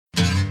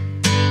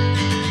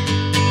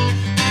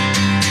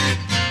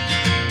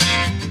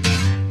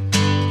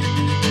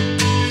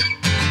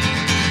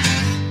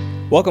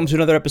Welcome to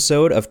another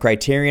episode of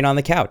Criterion on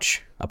the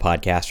Couch, a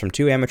podcast from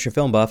two amateur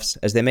film buffs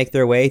as they make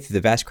their way through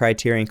the vast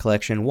Criterion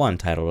collection one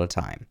title at a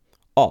time,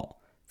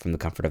 all from the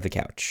comfort of the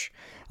couch.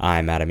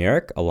 I'm Adam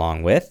Urich,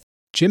 along with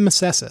Jim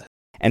Masessa.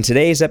 And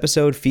today's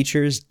episode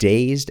features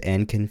Dazed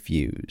and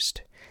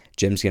Confused.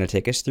 Jim's going to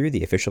take us through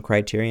the official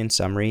Criterion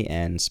summary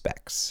and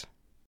specs.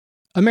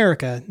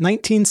 America,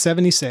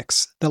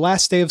 1976, the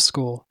last day of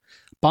school.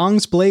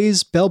 Bongs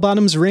blaze,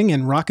 bell-bottoms ring,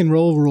 and rock and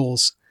roll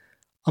rules.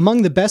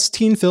 Among the best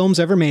teen films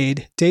ever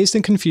made, Dazed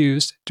and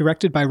Confused,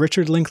 directed by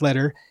Richard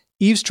Linklater,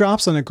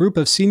 eavesdrops on a group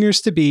of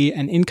seniors-to-be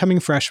and incoming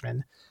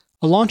freshmen.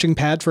 A launching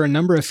pad for a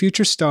number of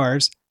future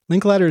stars,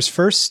 Linklater's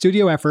first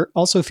studio effort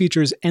also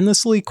features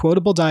endlessly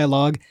quotable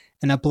dialogue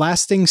and a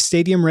blasting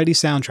stadium-ready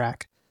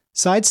soundtrack.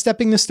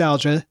 Sidestepping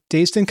nostalgia,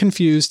 Dazed and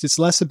Confused is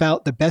less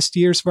about the best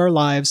years of our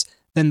lives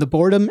than the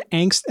boredom,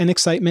 angst, and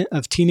excitement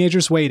of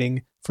teenagers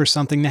waiting for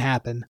something to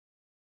happen.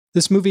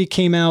 This movie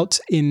came out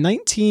in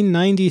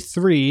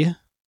 1993.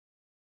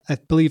 I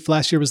believe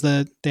last year was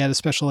they had a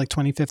special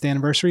 25th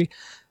anniversary.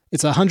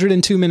 It's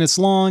 102 minutes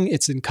long.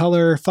 It's in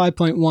color,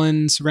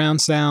 5.1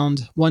 surround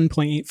sound,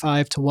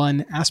 1.85 to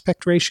 1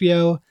 aspect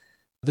ratio.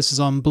 This is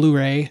on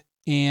Blu-ray.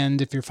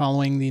 And if you're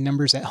following the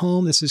numbers at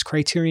home, this is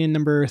Criterion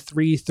number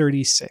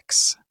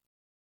 336.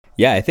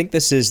 Yeah, I think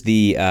this is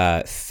the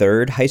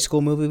third high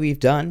school movie we've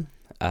done.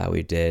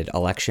 We did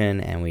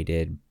Election and we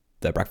did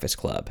The Breakfast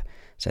Club.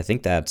 So I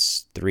think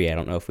that's 3. I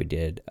don't know if we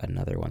did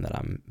another one that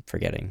I'm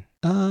forgetting.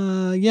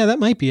 Yeah, that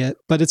might be it.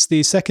 But it's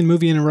the second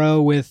movie in a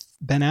row with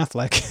Ben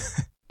Affleck.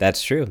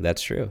 That's true.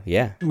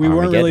 Yeah. We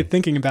weren't really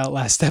thinking about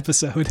last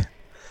episode.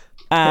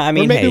 I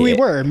mean, or maybe we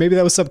were. Maybe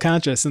that was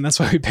subconscious, and that's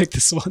why we picked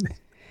this one.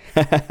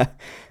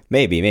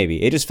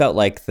 Maybe. It just felt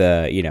like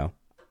a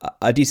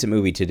decent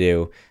movie to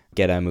do.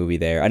 Get a movie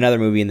there. Another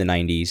movie in the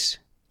 90s.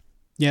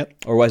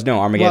 Yep.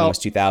 Armageddon was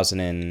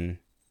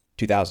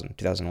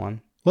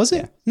 2001. Was it?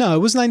 Yeah. No, it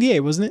was 98,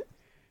 wasn't it?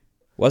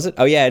 Was it?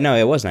 Oh, yeah. No,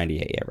 it was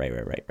 98. Yeah,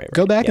 right.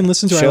 Go back and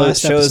listen to our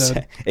last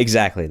episode.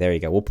 Exactly. There you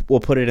go. We'll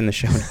put it in the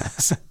show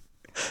notes.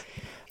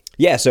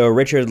 Yeah, so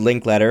Richard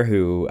Linklater,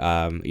 who,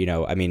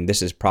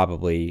 this is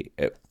probably,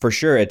 for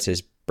sure, it's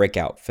his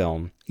breakout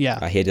film.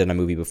 Yeah. He had done a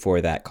movie before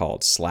that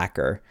called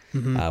Slacker,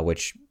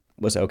 which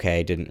was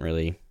okay, didn't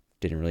really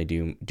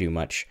do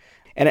much.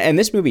 And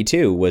this movie,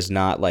 too, was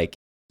not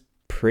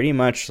pretty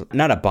much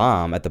not a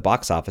bomb at the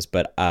box office,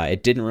 but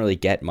it didn't really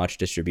get much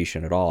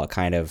distribution at all. It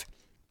kind of,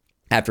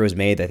 after it was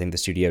made, I think the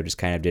studio just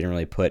kind of didn't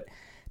really put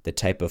the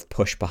type of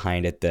push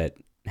behind it that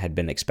had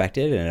been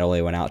expected, and it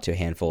only went out to a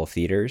handful of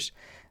theaters.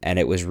 And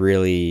it was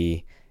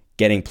really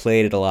getting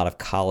played at a lot of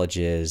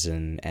colleges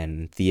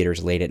and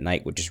theaters late at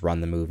night would just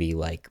run the movie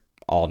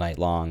all night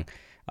long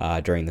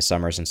during the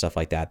summers and stuff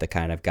like that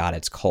kind of got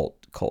its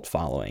cult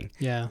following.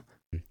 Yeah.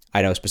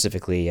 I know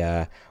specifically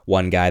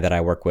one guy that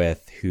I work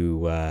with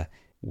who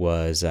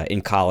was in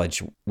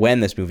college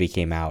when this movie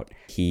came out.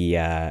 He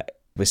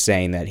was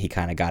saying that he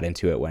kind of got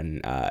into it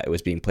when it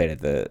was being played at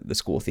the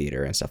school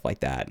theater and stuff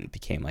like that, and it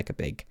became a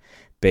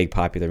big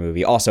popular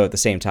movie. Also at the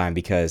same time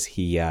because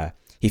he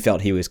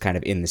felt he was kind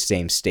of in the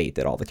same state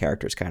that all the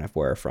characters kind of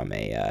were from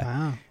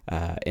a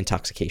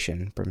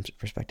intoxication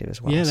perspective as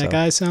well. Yeah, that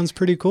guy sounds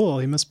pretty cool.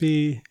 He must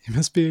be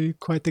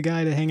quite the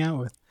guy to hang out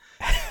with.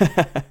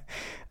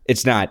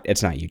 It's not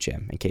you,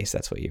 Jim, in case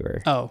that's what you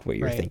were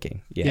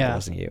thinking. Yeah,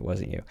 It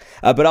wasn't you.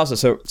 But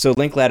also, so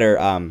Linklater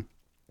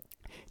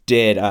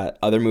did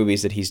other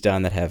movies that he's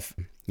done that have,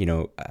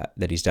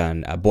 that he's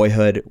done.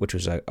 Boyhood, which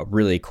was a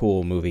really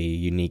cool movie,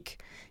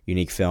 unique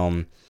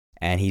film.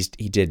 And he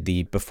did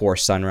the Before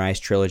Sunrise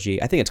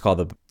trilogy. I think it's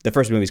called the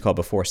first movie's called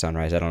Before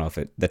Sunrise. I don't know if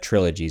the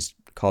trilogy's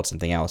called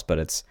something else, but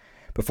it's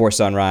Before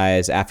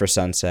Sunrise, After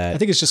Sunset. I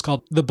think it's just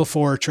called the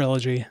Before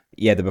trilogy.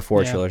 Yeah, the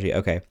Before trilogy.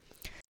 Okay.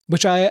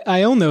 Which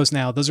I own those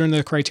now. Those are in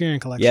the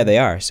Criterion collection. Yeah, they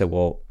are.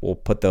 So we'll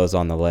put those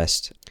on the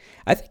list.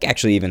 I think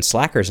actually even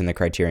Slacker's in the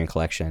Criterion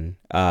collection,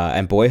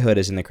 and Boyhood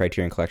is in the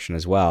Criterion collection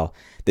as well.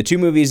 The two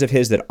movies of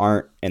his that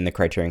aren't in the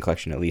Criterion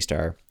collection, at least,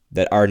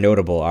 that are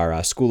notable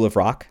are School of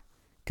Rock,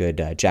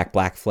 good Jack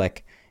Black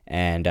flick,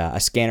 and A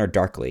Scanner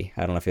Darkly.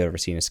 I don't know if you've ever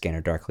seen A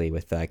Scanner Darkly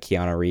with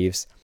Keanu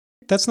Reeves.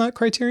 That's not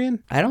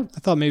Criterion? I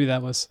thought maybe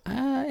that was.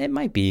 It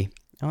might be.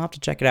 I'll have to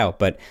check it out.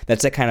 But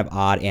that's that kind of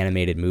odd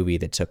animated movie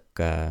that took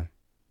a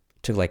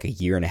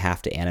year and a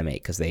half to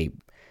animate because they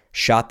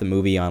shot the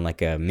movie on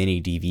a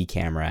mini DV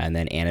camera and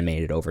then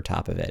animated over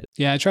top of it.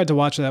 Yeah, I tried to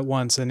watch that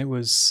once and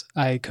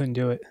I couldn't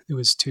do it. It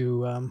was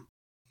too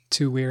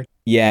weird.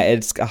 Yeah,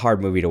 it's a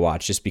hard movie to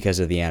watch just because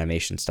of the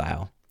animation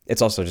style.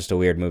 It's also just a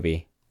weird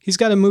movie. He's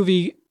got a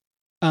movie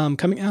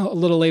coming out a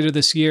little later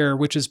this year,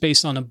 which is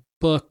based on a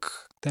book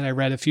that I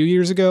read a few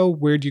years ago,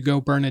 Where'd You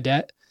Go,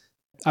 Bernadette?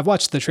 I've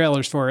watched the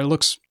trailers for it. It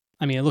looks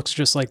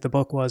just like the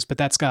book was, but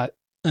that's got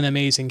an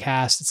amazing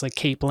cast. It's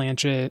Cate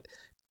Blanchett,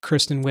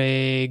 Kristen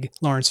Wiig,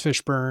 Lawrence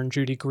Fishburne,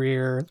 Judy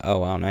Greer. Oh,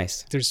 wow,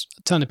 nice. There's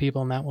a ton of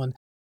people in that one.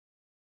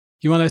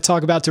 You want to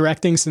talk about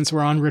directing since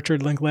we're on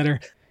Richard Linklater?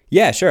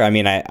 Yeah, sure. I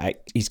mean,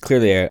 he's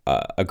clearly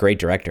a great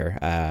director.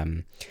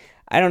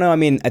 I don't know. I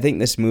mean, I think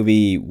this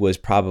movie was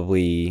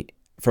probably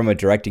from a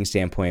directing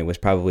standpoint, was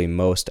probably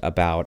most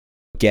about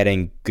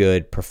getting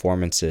good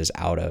performances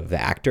out of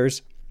the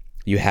actors.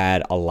 You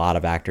had a lot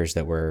of actors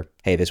that were,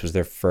 hey, this was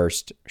their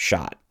first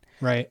shot.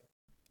 Right.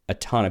 A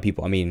ton of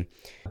people. I mean,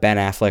 Ben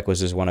Affleck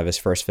was one of his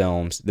first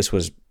films. This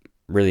was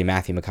really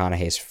Matthew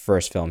McConaughey's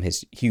first film,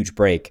 his huge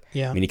break.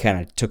 Yeah. I mean, he kind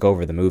of took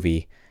over the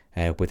movie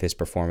with his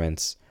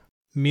performance.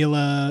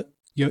 Mila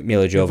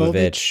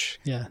Jovovich.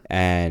 Yeah.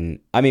 And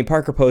I mean,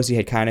 Parker Posey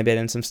had kind of been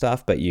in some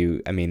stuff, but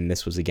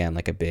this was again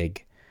like a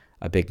big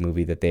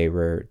movie that they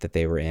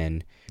were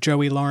in.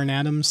 Joey Lauren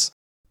Adams.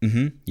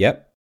 Mm-hmm.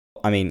 Yep.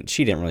 I mean,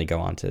 she didn't really go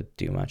on to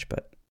do much,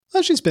 but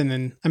She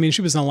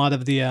was in a lot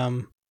of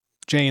the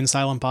Jay and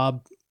Silent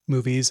Bob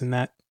movies and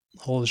that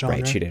whole genre.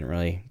 Right. She didn't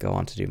really go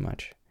on to do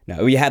much.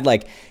 No, you had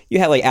like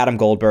Adam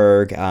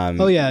Goldberg,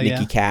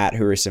 Nikki Katt,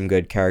 who were some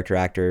good character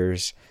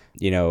actors.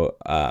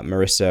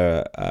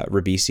 Marissa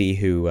Ribisi,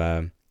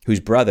 whose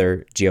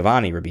brother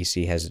Giovanni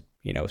Ribisi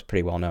was a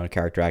pretty well known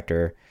character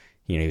actor.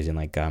 He was in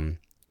like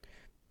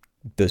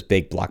those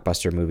big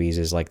blockbuster movies.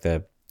 Is like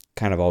the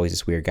kind of always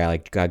this weird guy,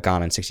 like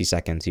Gone in 60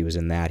 Seconds. He was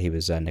in that. He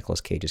was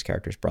Nicolas Cage's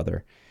character's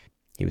brother.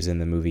 He was in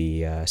the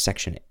movie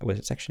Section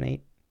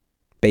 8?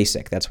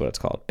 Basic, that's what it's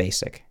called.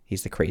 Basic.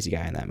 He's the crazy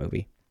guy in that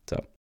movie.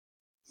 So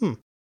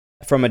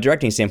from a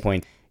directing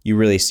standpoint, you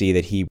really see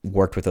that he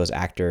worked with those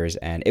actors,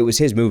 and it was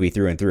his movie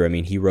through and through. I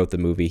mean, he wrote the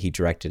movie, he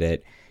directed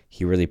it,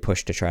 he really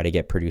pushed to try to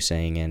get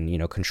producing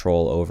and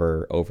control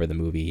over the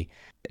movie.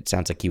 It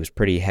sounds like he was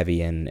pretty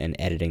heavy in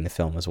editing the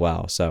film as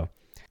well. So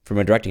from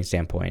a directing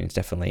standpoint, it's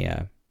definitely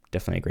a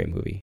great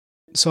movie.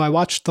 So I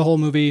watched the whole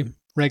movie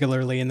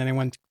regularly, and then I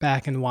went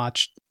back and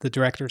watched the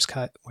director's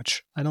cut,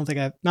 which I don't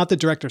think not the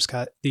director's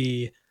cut,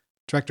 the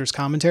director's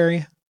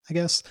commentary, I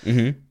guess,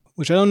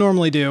 which I don't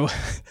normally do,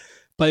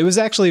 but it was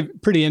actually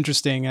pretty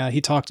interesting.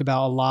 He talked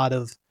about a lot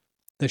of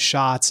the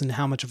shots and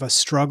how much of a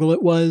struggle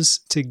it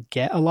was to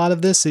get a lot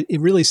of this. It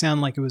really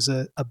sounded like it was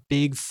a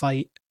big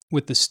fight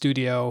with the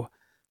studio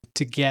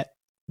to get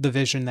the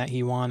vision that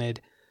he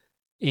wanted.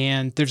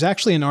 And there's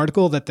actually an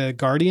article that The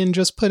Guardian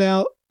just put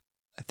out.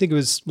 I think it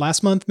was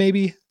last month,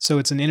 maybe. So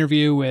it's an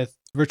interview with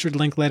Richard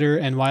Linklater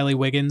and Wiley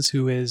Wiggins,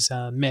 who is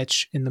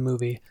Mitch in the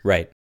movie.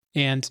 Right.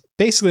 And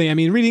basically, I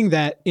mean, reading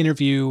that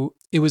interview,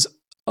 it was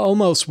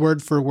almost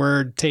word for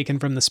word taken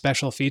from the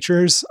special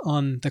features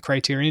on the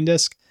Criterion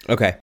disc.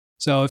 Okay.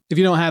 So if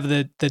you don't have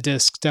the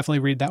disc, definitely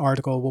read that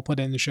article. We'll put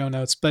it in the show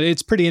notes. But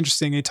it's pretty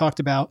interesting. They talked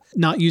about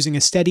not using a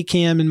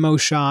Steadicam in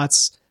most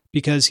shots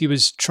because he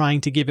was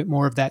trying to give it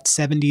more of that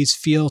 70s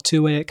feel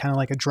to it, kind of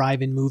like a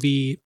drive-in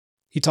movie.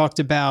 He talked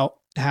about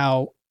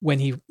how when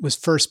he was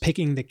first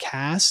picking the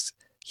cast,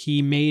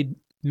 he made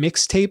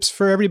mixtapes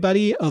for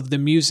everybody of the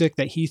music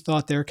that he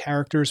thought their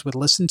characters would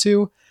listen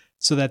to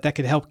so that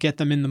could help get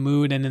them in the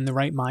mood and in the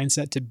right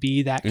mindset to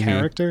be that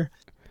character.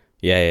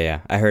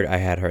 Yeah. I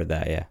had heard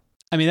that, yeah.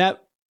 I mean,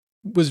 that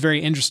was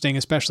very interesting,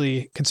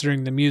 especially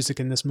considering the music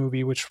in this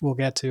movie, which we'll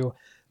get to.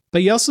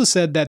 But he also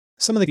said that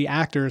some of the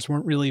actors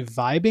weren't really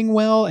vibing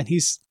well, and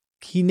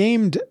he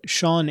named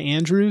Sean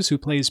Andrews, who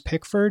plays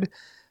Pickford,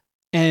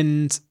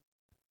 and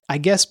I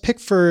guess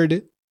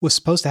Pickford was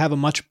supposed to have a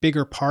much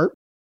bigger part,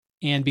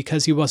 and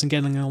because he wasn't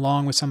getting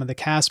along with some of the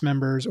cast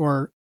members,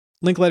 or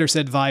Linklater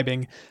said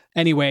vibing.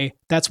 Anyway,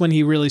 that's when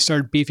he really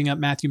started beefing up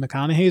Matthew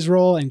McConaughey's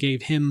role and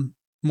gave him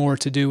more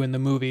to do in the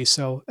movie.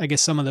 So I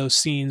guess some of those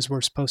scenes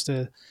were supposed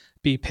to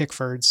be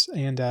Pickford's,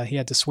 and he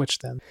had to switch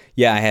them.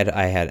 Yeah, I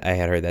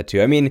had heard that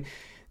too. I mean,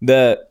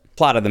 the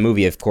plot of the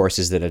movie, of course,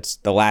 is that it's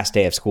the last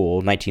day of school,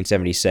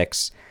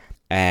 1976,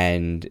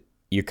 and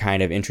you're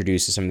kind of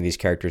introduced to some of these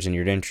characters, and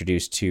you're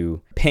introduced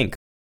to Pink.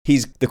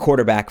 He's the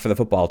quarterback for the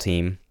football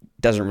team.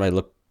 Doesn't really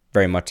look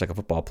very much like a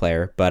football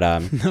player, but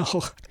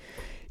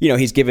no.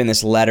 He's given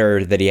this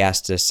letter that he has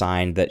to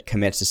sign that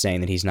commits to saying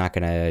that he's not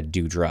going to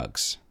do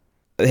drugs.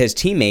 His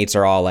teammates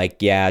are all like,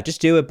 yeah, just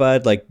do it,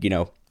 bud. Like,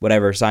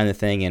 whatever, sign the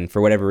thing. And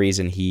for whatever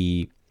reason,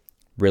 he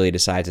really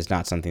decides it's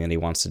not something that he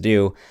wants to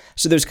do.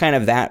 So there's kind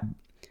of that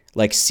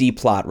like C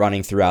plot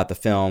running throughout the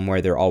film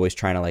where they're always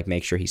trying to like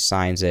make sure he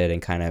signs it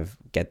and kind of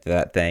get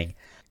that thing.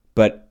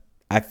 But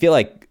I feel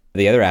like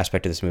the other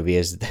aspect of this movie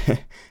is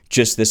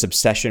just this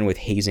obsession with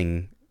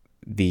hazing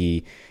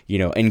the,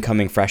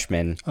 incoming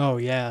freshmen. Oh,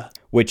 yeah.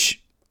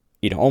 Which,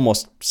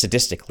 almost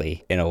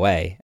sadistically in a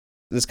way.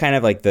 It's kind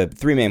of like the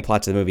three main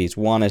plots of the movies.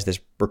 One is this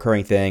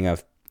recurring thing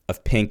of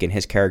Pink and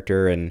his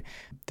character and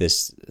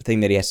this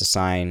thing that he has to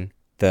sign.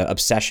 The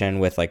obsession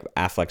with like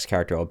Affleck's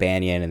character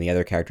O'Banion and the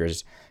other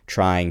characters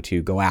trying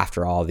to go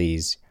after all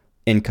these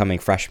incoming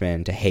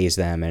freshmen to haze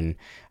them and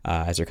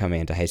as they're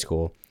coming into high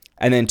school.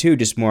 And then two,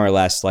 just more or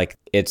less like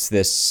it's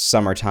this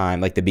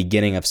summertime, like the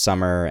beginning of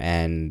summer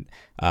and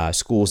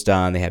school's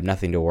done. They have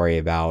nothing to worry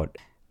about.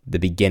 The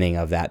beginning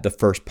of that, the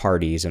first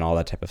parties and all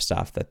that type of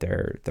stuff that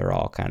they're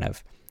all kind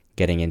of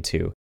getting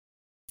into.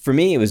 For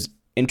me, it was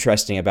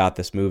interesting about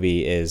this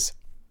movie is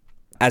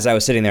as I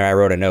was sitting there, I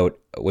wrote a note,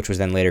 which was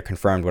then later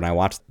confirmed when I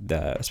watched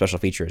the special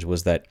features,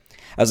 was that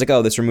I was like,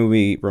 oh, this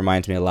movie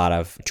reminds me a lot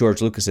of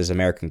George Lucas's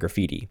American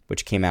Graffiti,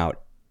 which came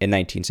out in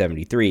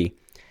 1973,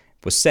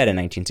 was set in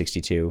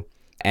 1962,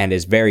 and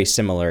is very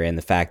similar in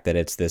the fact that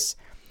it's this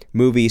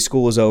movie,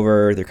 school is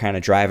over, they're kind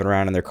of driving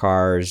around in their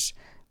cars,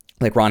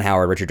 like Ron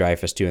Howard, Richard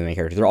Dreyfuss, two of the main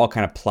characters. They're all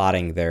kind of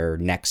plotting their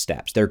next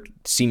steps. They're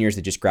seniors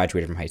that just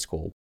graduated from high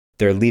school.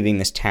 They're leaving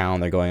this town,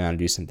 they're going on to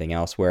do something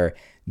else, where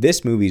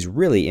this movie's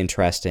really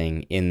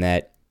interesting in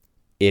that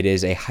it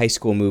is a high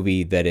school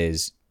movie that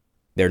is,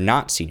 they're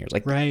not seniors.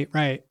 Like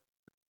Right.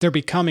 They're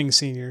becoming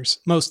seniors,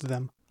 most of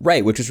them.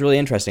 Right, which is really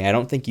interesting. I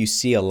don't think you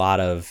see a lot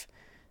of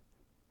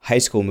high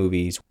school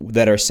movies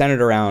that are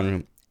centered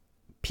around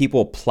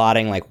people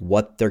plotting like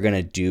what they're going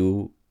to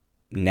do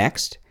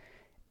next,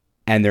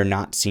 and they're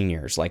not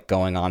seniors, like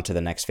going on to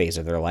the next phase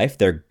of their life.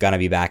 They're going to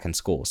be back in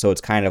school. So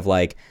it's kind of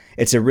like,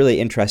 it's a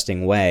really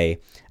interesting way.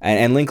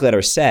 And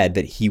Linklater said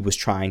that he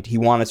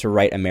wanted to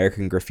write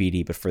American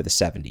Graffiti, but for the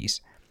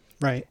 70s.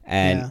 Right.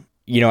 And,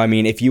 I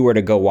mean, if you were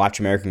to go watch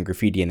American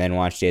Graffiti and then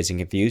watch Dazed and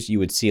Confused, you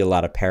would see a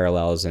lot of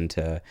parallels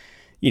into,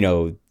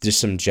 just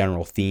some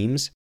general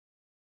themes.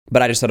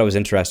 But I just thought it was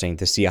interesting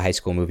to see a high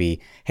school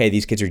movie. Hey,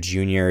 these kids are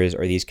juniors,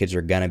 or these kids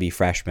are going to be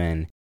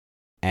freshmen.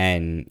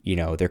 And,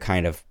 they're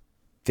kind of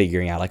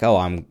figuring out like,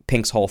 oh,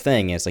 Pink's whole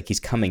thing is like he's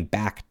coming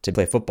back to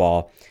play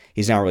football.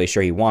 He's not really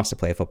sure he wants to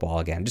play football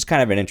again. Just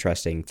kind of an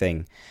interesting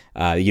thing.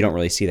 You don't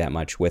really see that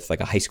much with like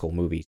a high school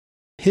movie.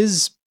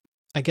 His,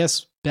 I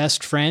guess,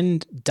 best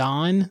friend,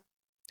 Don,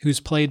 who's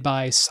played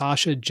by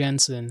Sasha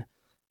Jensen,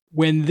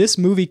 when this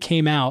movie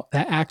came out,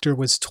 that actor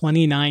was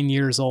 29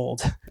 years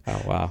old.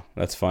 Oh, wow.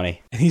 That's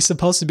funny. And he's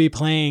supposed to be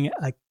playing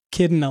a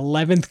kid in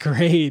 11th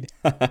grade.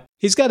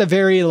 He's got a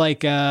very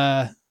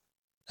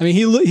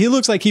he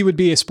looks like he would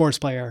be a sports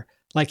player.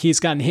 Like he's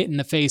gotten hit in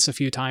the face a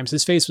few times.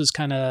 His face was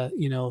kind of,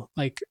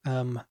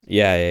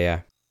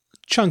 Yeah.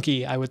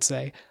 chunky, I would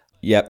say.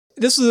 Yep.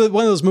 This is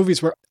one of those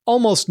movies where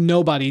almost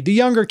nobody, the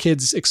younger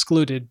kids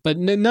excluded, but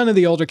none of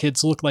the older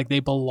kids looked like they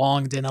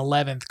belonged in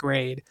 11th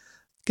grade.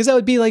 Because that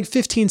would be like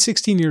 15,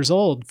 16 years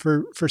old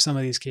for some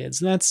of these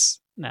kids. And that's,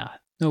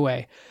 no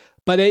way.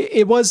 But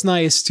it was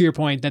nice, to your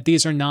point, that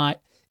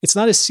it's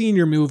not a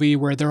senior movie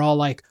where they're all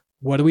like,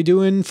 what are we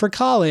doing for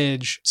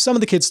college? Some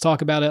of the kids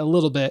talk about it a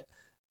little bit,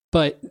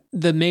 but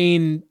the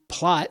main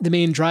plot, the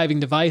main driving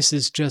device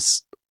is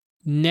just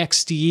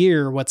next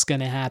year what's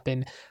going to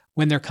happen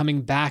when they're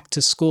coming back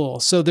to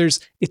school. So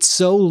it's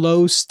so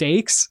low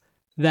stakes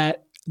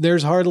that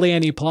there's hardly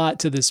any plot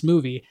to this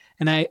movie.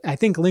 And I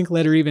think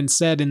Linklater even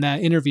said in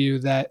that interview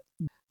that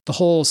the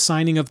whole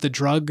signing of the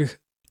drug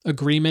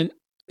agreement,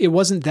 it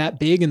wasn't that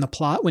big in the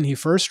plot when he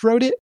first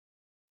wrote it.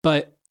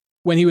 But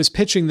when he was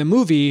pitching the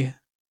movie,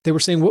 they were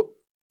saying,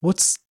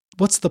 what's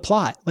the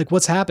plot? Like,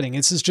 what's happening?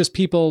 This is just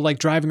people like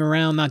driving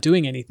around, not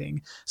doing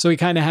anything. So he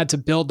kind of had to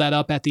build that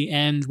up at the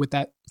end with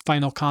that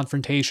final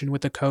confrontation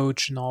with the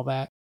coach and all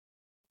that.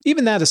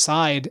 Even that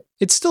aside,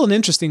 it's still an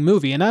interesting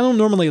movie. And I don't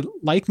normally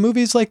like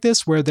movies like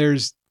this where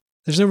there's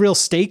no real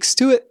stakes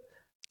to it,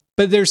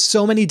 but there's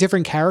so many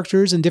different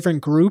characters and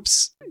different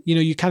groups.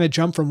 You kind of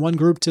jump from one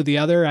group to the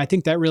other. I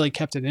think that really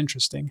kept it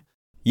interesting.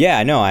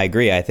 Yeah, no, I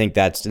agree. I think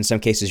that's, in some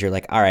cases, you're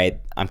like, all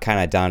right, I'm kind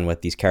of done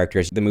with these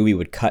characters. The movie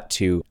would cut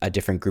to a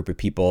different group of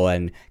people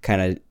and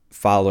kind of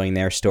following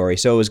their story.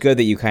 So it was good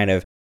that you kind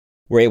of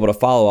were able to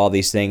follow all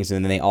these things,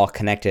 and then they all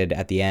connected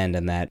at the end,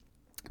 and that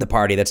the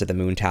party that's at the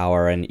Moon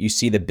Tower, and you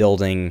see the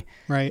building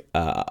right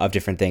of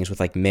different things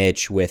with like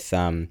Mitch, with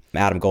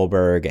Adam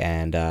Goldberg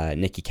and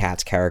Nikki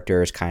Katz's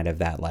characters, kind of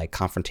that like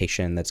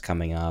confrontation that's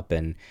coming up.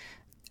 And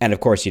of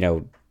course,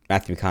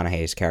 Matthew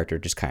McConaughey's character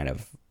just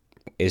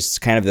is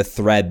kind of the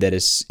thread that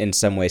is in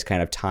some ways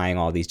kind of tying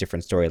all these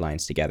different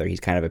storylines together. He's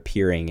kind of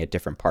appearing at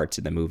different parts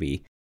of the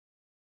movie.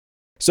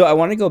 So I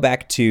want to go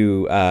back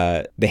to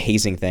the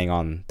hazing thing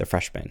on the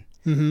freshmen.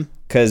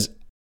 Because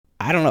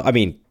I don't know. I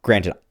mean,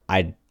 granted,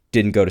 I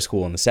didn't go to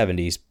school in the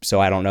 70s,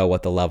 so I don't know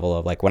what the level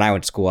of, like, when I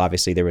went to school,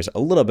 obviously there was a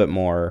little bit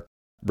more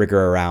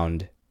rigor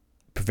around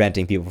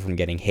preventing people from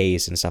getting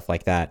hazed and stuff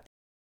like that.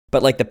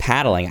 But like the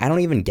paddling, I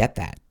don't even get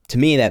that. To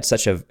me, that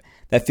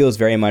feels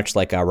very much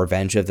like a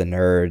Revenge of the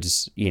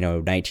Nerds,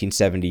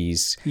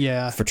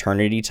 1970s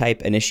fraternity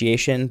type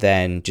initiation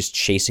than just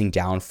chasing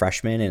down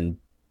freshmen and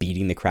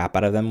beating the crap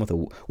out of them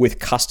with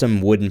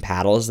custom wooden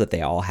paddles that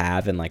they all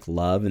have and like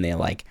love, and they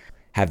like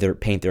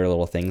paint their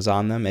little things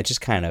on them. It's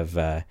just kind of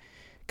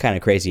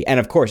crazy. And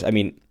of course, I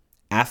mean,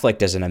 Affleck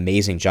does an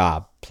amazing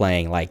job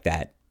playing like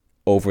that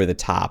over the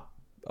top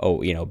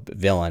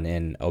villain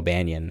in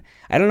O'Banion.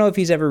 I don't know if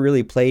he's ever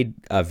really played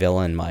a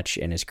villain much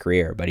in his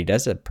career, but he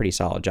does a pretty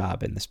solid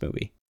job in this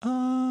movie.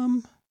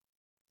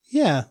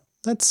 Yeah,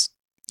 that's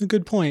a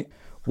good point.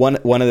 One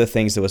of the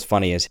things that was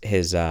funny is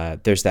his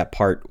there's that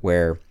part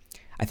where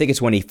I think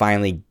it's when he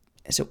finally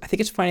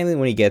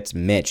when he gets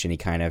Mitch, and he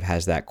kind of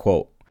has that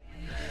quote.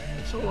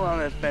 So on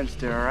that fence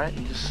there, all right,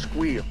 and just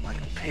squeal like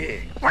a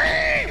pig.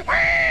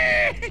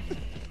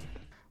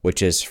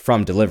 Which is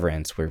from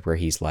Deliverance, where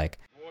he's like,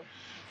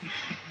 I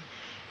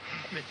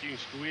bet you can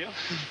squeal.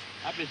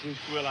 I bet you can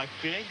squeal like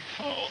a pig.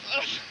 Oh,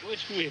 what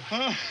squeal?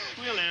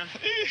 Squeal now.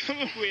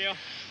 Squeal.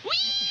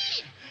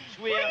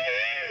 Squeal.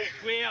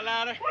 Squeal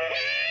louder.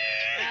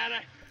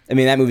 Louder. I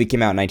mean, that movie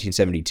came out in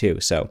 1972,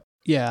 so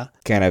Yeah.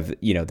 Kind of,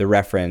 the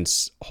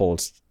reference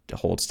holds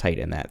tight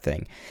in that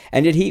thing.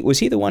 And was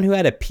he the one who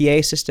had a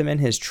PA system in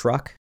his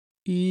truck?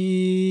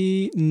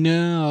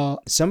 No.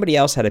 Somebody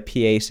else had a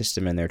PA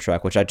system in their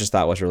truck, which I just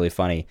thought was really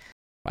funny.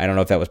 I don't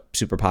know if that was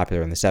super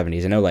popular in the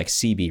 70s. I know like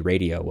CB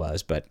radio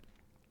was, but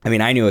I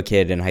mean, I knew a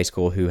kid in high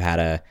school who had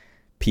a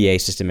PA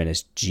system in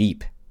his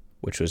Jeep,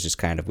 which was just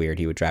kind of weird.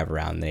 He would drive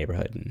around the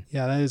neighborhood and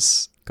that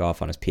is go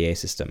off on his PA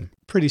system.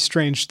 Pretty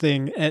strange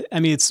thing. I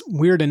mean, it's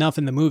weird enough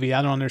in the movie.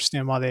 I don't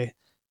understand why they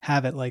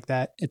have it like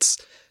that.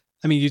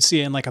 You'd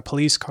see it in like a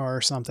police car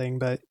or something,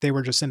 but they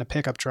were just in a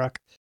pickup truck.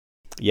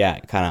 Yeah,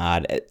 kind of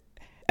odd.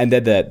 And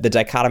then the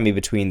dichotomy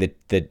between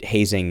the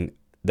hazing,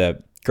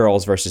 the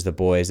girls versus the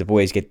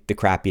boys get the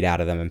crap beat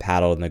out of them and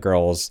paddled, and the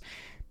girls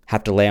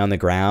have to lay on the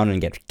ground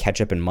and get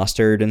ketchup and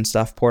mustard and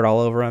stuff poured all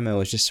over them. It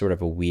was just sort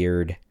of a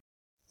weird...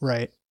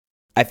 Right.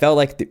 I felt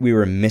like we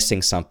were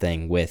missing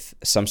something with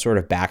some sort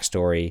of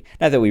backstory.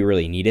 Not that we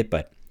really need it,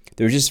 but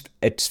it just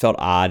felt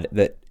odd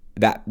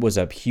that was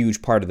a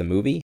huge part of the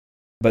movie,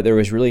 but there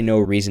was really no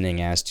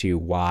reasoning as to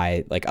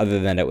why, like other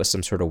than it was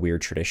some sort of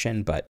weird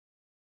tradition, but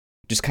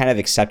just kind of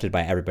accepted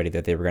by everybody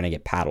that they were going to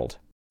get paddled.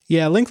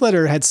 Yeah,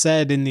 Linklater had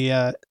said in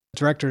the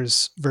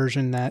director's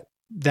version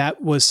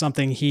that was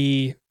something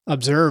he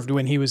observed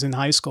when he was in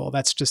high school.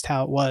 That's just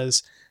how it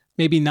was.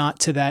 Maybe not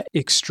to that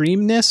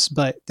extremeness,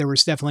 but there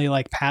was definitely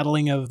like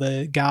paddling of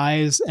the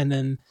guys. And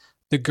then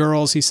the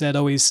girls, he said,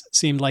 always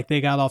seemed like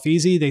they got off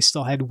easy. They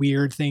still had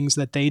weird things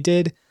that they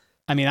did.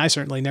 I mean, I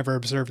certainly never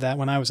observed that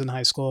when I was in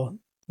high school,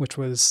 which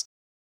was,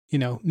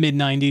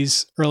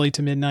 mid-90s, early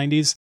to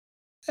mid-90s.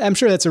 I'm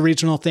sure that's a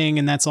regional thing,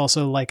 and that's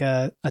also like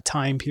a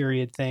time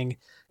period thing.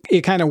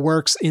 It kind of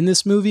works in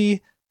this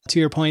movie. To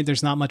your point,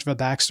 there's not much of a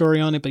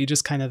backstory on it, but you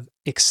just kind of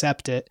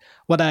accept it.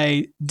 What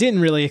I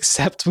didn't really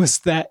accept was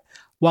that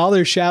while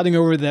they're shouting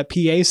over that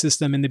PA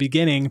system in the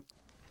beginning,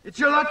 it's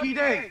your lucky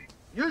day.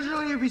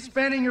 Usually you'd be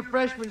spending your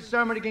freshman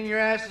summer getting your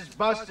asses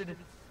busted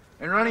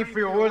and running for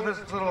your worthless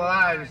little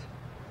lives.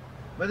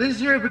 But this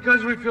year,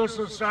 because we feel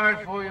so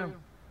sorry for you,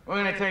 we're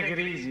going to take it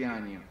easy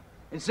on you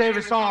and save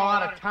us all a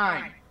lot of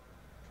time.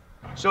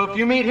 So if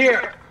you meet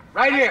here,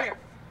 right here,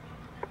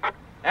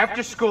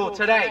 after school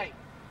today,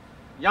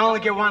 you only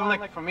get one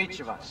lick from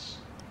each of us.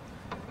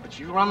 But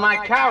you run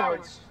like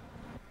cowards,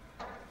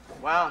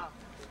 well,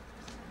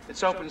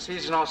 it's open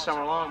season all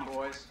summer long,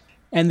 boys.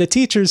 And the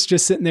teacher's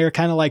just sitting there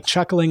kind of like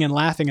chuckling and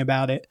laughing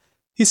about it.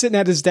 He's sitting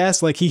at his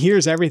desk like he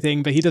hears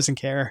everything, but he doesn't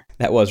care.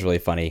 That was really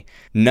funny.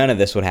 None of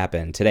this would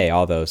happen today.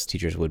 All those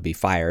teachers would be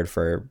fired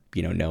for,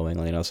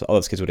 knowingly. So all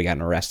those kids would have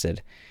gotten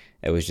arrested.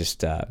 It was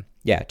just,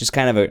 just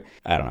kind of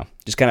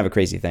a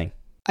crazy thing.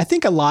 I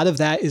think a lot of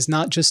that is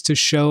not just to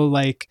show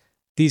like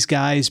these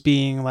guys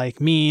being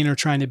like mean or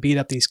trying to beat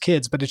up these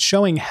kids, but it's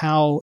showing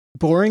how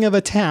boring of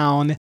a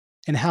town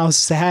and how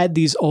sad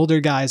these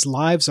older guys'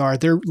 lives are.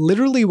 They're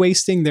literally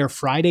wasting their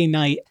Friday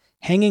night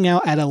hanging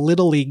out at a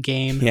Little League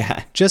game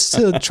just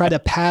to try to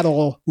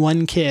paddle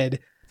one kid.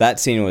 That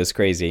scene was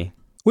crazy.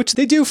 Which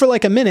they do for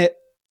like a minute,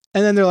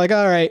 and then they're like,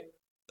 all right,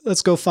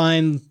 let's go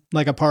find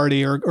like a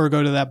party or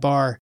go to that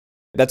bar.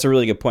 That's a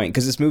really good point,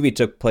 because this movie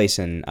took place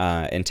in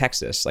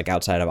Texas, like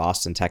outside of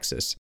Austin,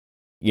 Texas,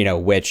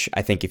 which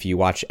I think if you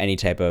watch any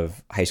type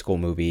of high school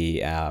movie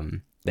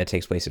that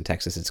takes place in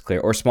Texas, it's clear,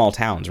 or small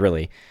towns,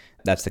 really.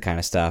 That's the kind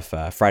of stuff.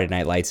 Friday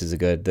Night Lights is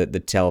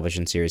the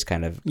television series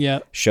kind of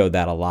showed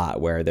that a lot,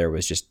 where there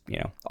was just,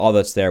 all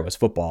that's there was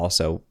football.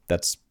 So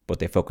that's what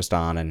they focused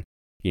on, and,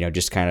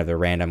 just kind of the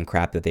random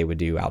crap that they would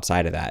do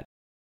outside of that.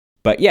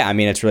 But yeah, I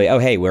mean, it's really, oh,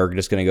 hey, we're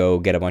just going to go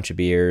get a bunch of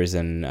beers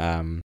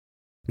and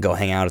go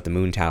hang out at the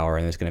Moon Tower,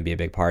 and there's going to be a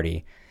big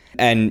party.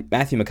 And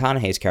Matthew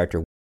McConaughey's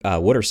character,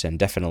 Wooderson,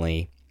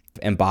 definitely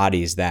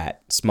embodies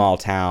that small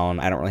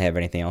town. I don't really have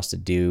anything else to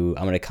do.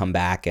 I'm going to come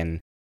back and,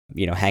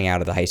 hang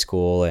out at the high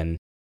school, and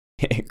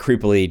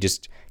creepily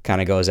just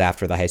kind of goes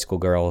after the high school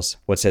girls.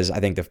 I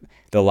think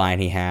the line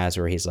he has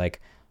where he's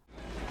like,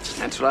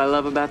 that's what I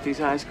love about these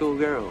high school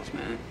girls,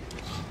 man.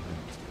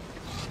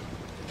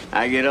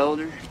 I get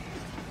older,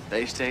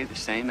 they stay the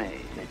same age.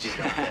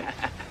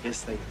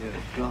 Yes, they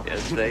do.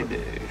 Yes, they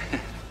do.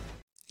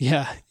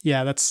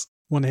 Yeah, that's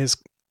one of his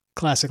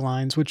classic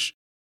lines, which,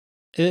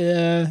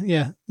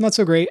 not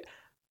so great.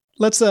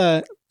 Let's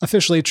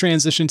officially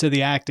transition to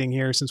the acting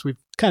here, since we've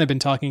kind of been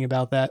talking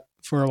about that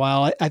for a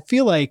while. I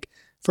feel like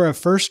for a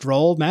first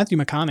role, Matthew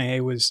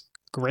McConaughey was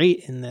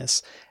great in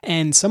this.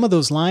 And some of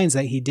those lines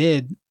that he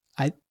did,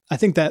 I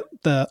think that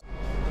the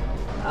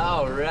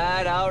all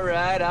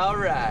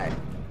right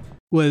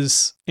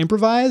was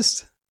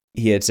improvised.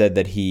 He had said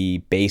that he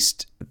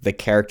based the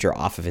character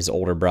off of his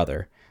older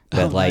brother.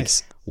 That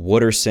nice.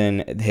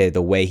 Wooderson,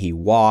 the way he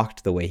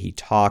walked, the way he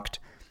talked,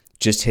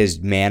 just his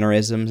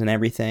mannerisms and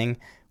everything,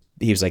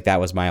 he was like, that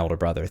was my older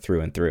brother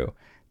through and through.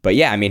 But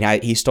yeah, I mean,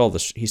 he stole the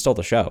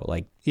show.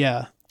 Like,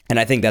 yeah, And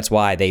I think that's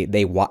why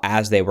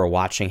as they were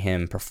watching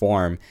him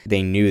perform,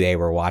 they knew they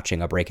were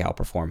watching a breakout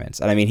performance.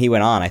 And I mean, he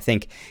went on. I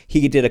think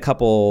he did a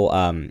couple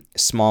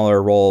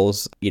smaller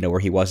roles, where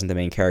he wasn't the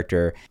main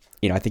character.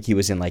 I think he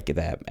was in like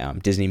the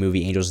Disney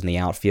movie Angels in the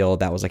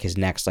Outfield. That was like his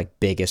next like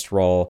biggest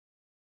role.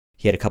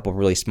 He had a couple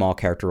really small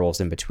character roles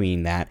in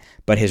between that.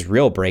 But his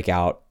real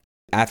breakout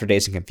after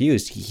Dazed and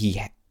Confused, he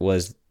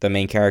was the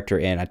main character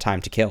in A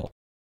Time to Kill.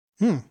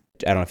 I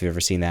don't know if you've ever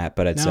seen that,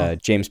 but it's a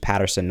James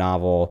Patterson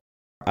novel.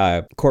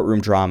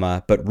 Courtroom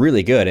drama, but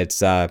really good.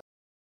 It's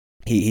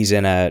he's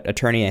an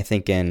attorney, I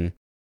think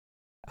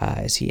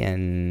is he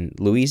in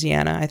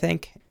Louisiana, I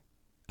think.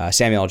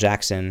 Samuel L.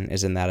 Jackson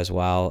is in that as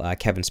well.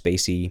 Kevin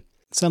Spacey.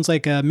 Sounds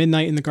like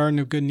Midnight in the Garden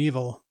of Good and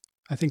Evil.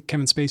 I think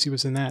Kevin Spacey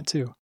was in that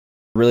too.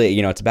 Really,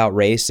 it's about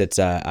race. It's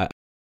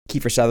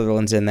Kiefer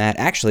Sutherland's in that.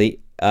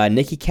 Actually,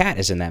 Nicky Katt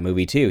is in that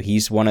movie too.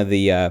 He's one of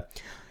these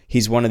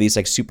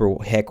like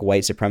super hick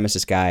white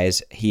supremacist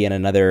guys. He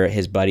and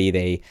his buddy,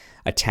 they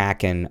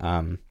attack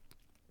and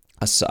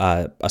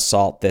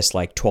assault this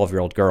like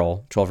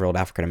 12-year-old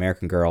African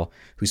American girl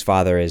whose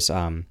father is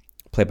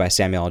played by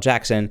Samuel L.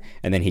 Jackson,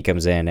 and then he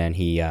comes in and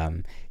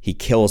he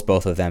kills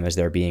both of them as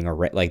they're being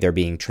they're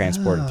being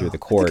transported through the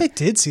court. I think I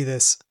did see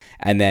this.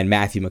 And then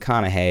Matthew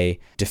McConaughey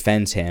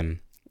defends him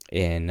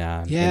in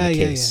the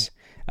case.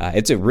 Yeah.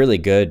 It's a really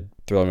good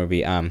thriller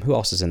movie. Who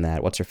else is in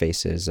that? What's her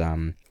face is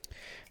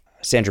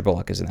Sandra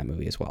Bullock is in that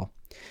movie as well.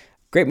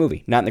 Great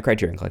movie, not in the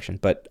Criterion Collection,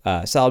 but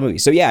solid movie.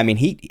 So yeah,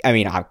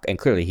 and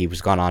clearly he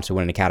was gone on to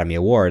win an Academy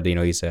Award.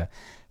 He's a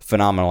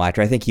phenomenal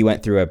actor. I think he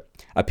went through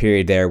a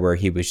period there where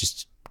he was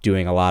just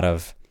doing a lot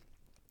of,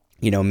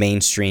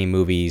 mainstream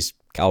movies.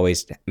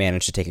 Always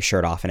managed to take his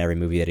shirt off in every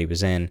movie that he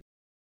was in,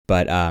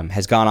 but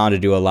has gone on to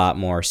do a lot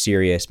more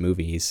serious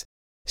movies.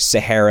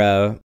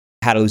 Sahara,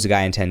 How to Lose a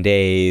Guy in 10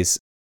 Days.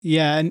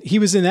 Yeah, and he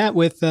was in that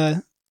with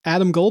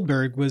Adam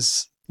Goldberg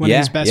was one of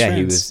his best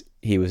friends.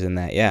 He was in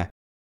that. Yeah.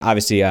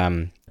 Obviously,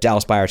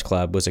 Dallas Buyers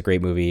Club was a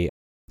great movie,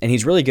 and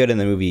he's really good in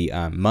the movie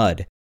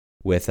Mud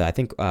with I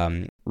think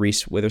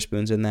Reese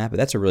Witherspoon's in that.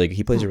 But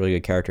he plays a really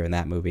good character in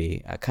that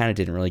movie. I kind of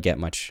didn't really get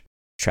much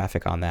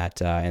traffic on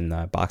that in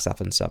the box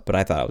office and stuff, but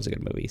I thought it was a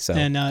good movie. So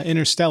and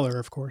Interstellar,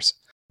 of course.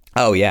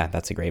 Oh yeah,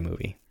 that's a great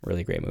movie,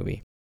 really great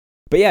movie.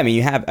 But yeah, I mean,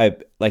 you have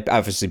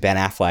obviously Ben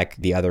Affleck,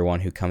 the other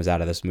one who comes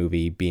out of this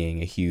movie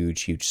being a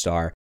huge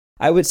star.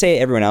 I would say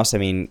everyone else. I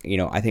mean,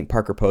 I think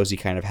Parker Posey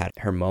kind of had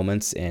her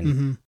moments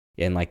in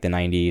like the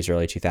 90s,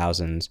 early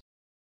 2000s.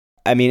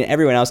 I mean,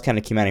 everyone else kind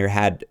of came out here,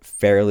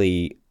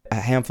 a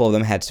handful of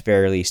them had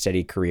fairly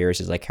steady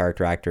careers as like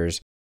character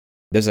actors.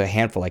 There's a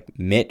handful, like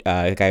Mitt,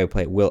 the guy who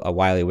played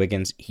Wiley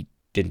Wiggins, he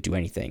didn't do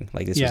anything.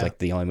 Like this was like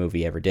the only movie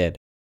he ever did.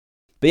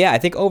 But yeah, I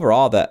think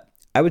overall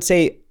I would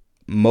say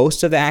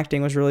most of the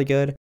acting was really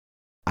good.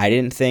 I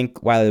didn't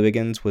think Wiley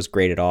Wiggins was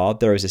great at all.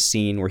 There was a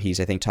scene where he's,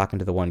 I think, talking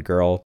to the one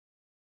girl,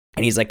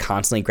 and he's like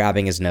constantly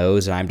grabbing his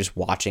nose, and I'm just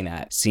watching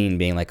that scene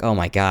being like, oh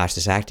my gosh,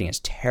 this acting is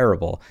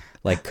terrible.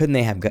 Like, couldn't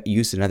they have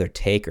used another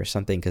take or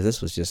something? Because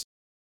this was just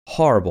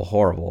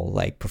horrible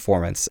like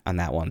performance on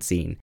that one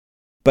scene.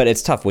 But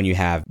it's tough when you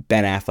have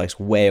Ben Affleck's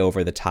way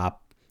over the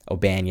top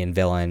O'Banion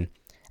villain,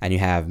 and you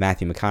have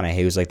Matthew McConaughey,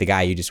 who's like the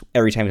guy you just,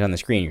 every time he's on the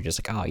screen, you're just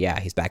like, oh yeah,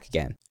 he's back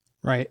again.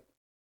 Right.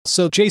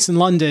 So Jason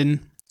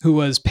London, who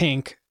was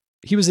Pink,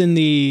 he was in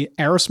the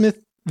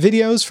Aerosmith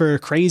videos for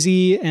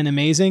Crazy and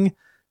Amazing,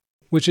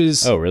 which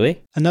is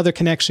another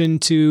connection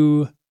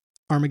to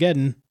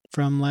Armageddon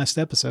from last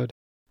episode.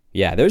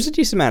 Yeah, there's a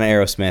decent amount of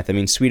Aerosmith. I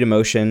mean, Sweet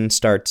Emotion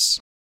starts.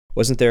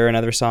 Wasn't there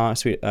another song,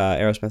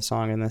 Aerosmith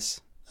song in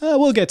this?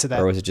 We'll get to that.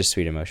 Or was it just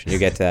Sweet Emotion? You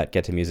get to that.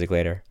 Get to music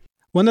later.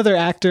 One other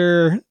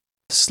actor,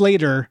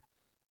 Slater,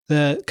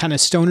 the kind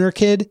of stoner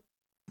kid,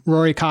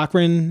 Rory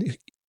Cochrane.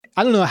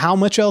 I don't know how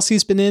much else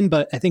he's been in,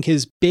 but I think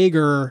his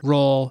bigger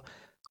role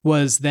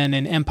was then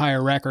in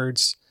Empire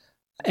Records.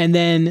 And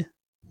then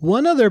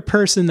one other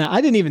person that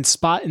I didn't even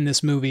spot in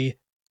this movie.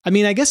 I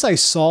mean, I guess I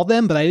saw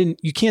them, but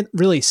you can't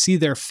really see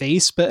their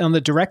face. But on the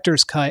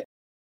director's cut,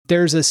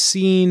 there's a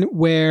scene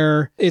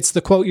where it's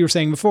the quote you were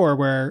saying before,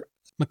 where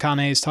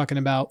McConaughey is talking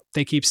about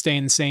they keep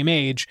staying the same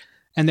age,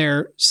 and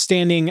they're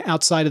standing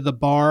outside of the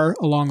bar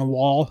along a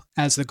wall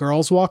as the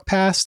girls walk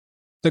past.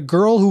 The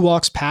girl who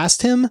walks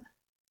past him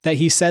that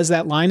he says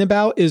that line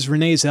about is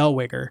Renee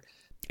Zellweger.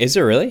 Is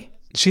it really?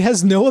 She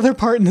has no other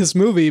part in this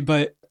movie,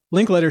 but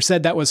Linklater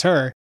said that was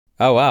her.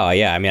 Oh, wow.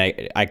 Yeah. I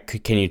mean, I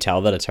can you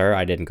tell that it's her?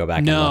 I didn't go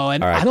back. No,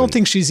 and I don't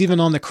think she's even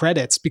on the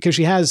credits because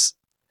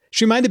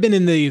she might have been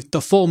in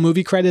the full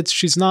movie credits.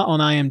 She's not on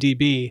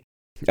IMDb.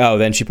 Oh,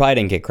 then she probably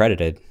didn't get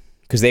credited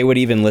because they would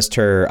even list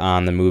her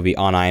on the movie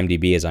on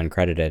IMDb as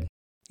uncredited.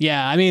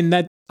 Yeah. I mean,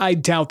 I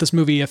doubt this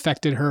movie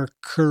affected her.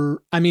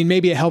 I mean,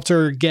 maybe it helped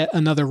her get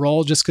another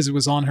role just because it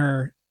was on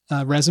her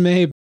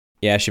resume.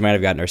 Yeah, she might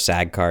have gotten her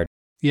SAG card.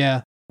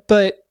 Yeah.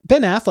 But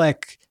Ben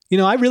Affleck,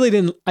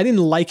 I didn't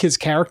like his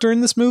character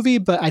in this movie,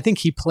 but I think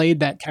he played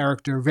that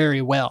character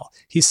very well.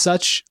 He's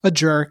such a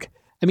jerk.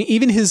 I mean,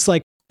 even his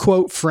like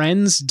quote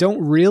friends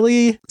don't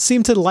really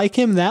seem to like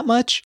him that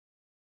much.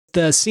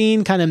 The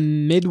scene kind of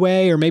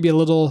midway, or maybe a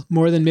little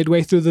more than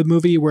midway through the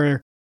movie,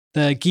 where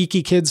the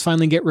geeky kids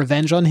finally get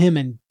revenge on him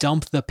and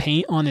dump the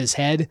paint on his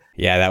head.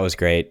 Yeah, that was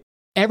great.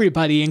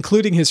 Everybody,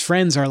 including his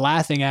friends, are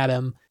laughing at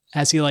him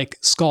as he like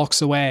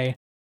skulks away.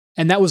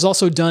 And that was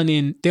also done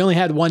they only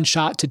had one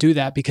shot to do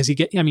that because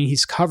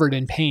he's covered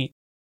in paint.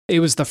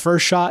 It was the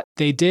first shot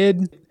they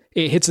did.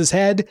 It hits his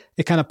head.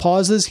 It kind of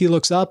pauses. He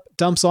looks up,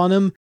 dumps on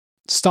him,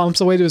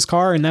 stomps away to his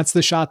car, and that's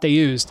the shot they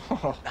used.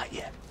 Oh, not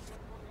yet.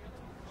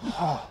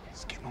 Oh,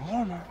 it's getting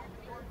warmer.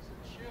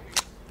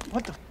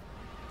 What the?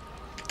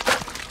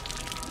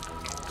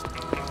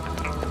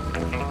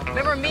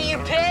 Remember me, you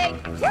pig?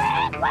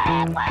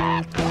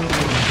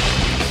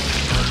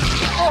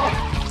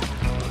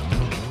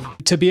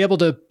 To be able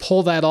to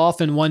pull that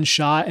off in one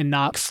shot and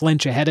not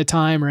flinch ahead of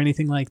time or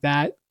anything like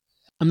that.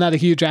 I'm not a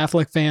huge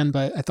Affleck fan,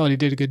 but I thought he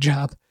did a good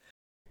job.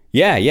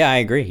 Yeah, I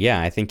agree.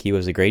 Yeah, I think he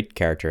was a great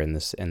character in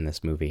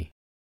this movie.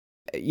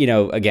 You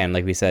know, again,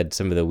 like we said,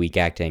 some of the weak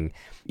acting,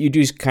 you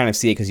do kind of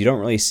see it because you don't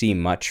really see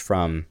much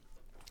from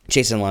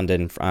Jason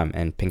London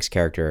and Pink's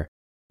character.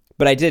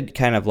 But I did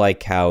kind of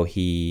like how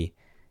he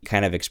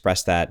kind of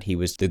expressed that he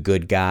was the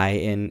good guy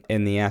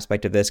in the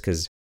aspect of this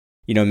because,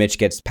 you know, Mitch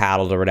gets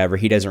paddled or whatever.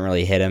 He doesn't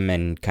really hit him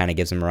and kind of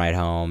gives him a ride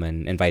home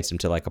and invites him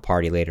to like a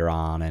party later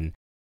on. And,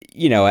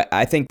 you know,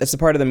 I think that's the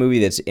part of the movie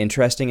that's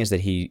interesting is that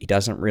he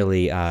doesn't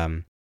really,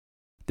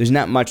 there's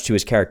not much to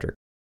his character.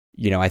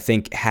 You know, I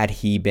think had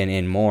he been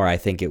in more, I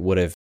think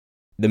the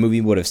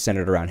movie would have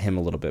centered around him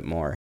a little bit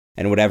more.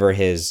 And whatever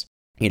his,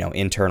 you know,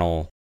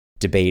 internal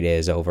debate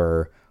is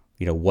over,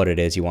 you know, what it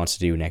is he wants to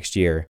do next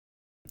year.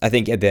 I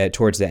think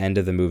towards the end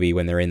of the movie,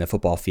 when they're in the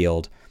football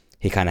field,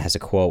 he kind of has a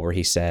quote where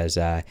he says,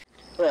 well,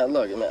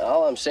 look, I mean,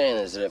 all I'm saying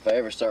is that if I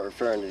ever start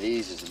referring to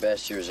these as the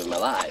best years of my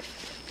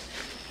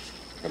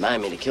life,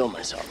 remind me to kill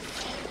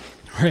myself.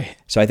 Right.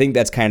 So I think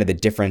that's kind of the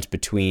difference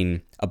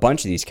between a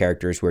bunch of these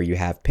characters where you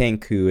have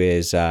Pink, who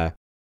is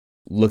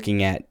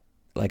looking at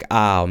like,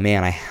 oh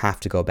man, I have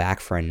to go back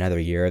for another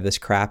year of this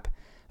crap.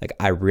 Like,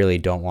 I really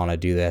don't want to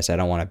do this. I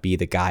don't want to be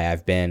the guy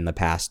I've been the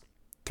past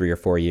 3 or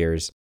 4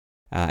 years.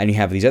 And you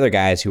have these other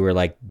guys who are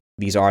like,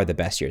 these are the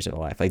best years of their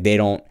life. Like, they're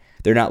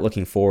not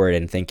looking forward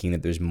and thinking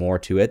that there's more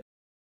to it.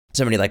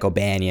 Somebody like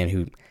O'Banion,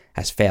 who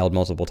has failed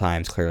multiple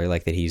times, clearly,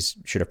 like that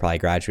should have probably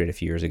graduated a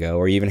few years ago.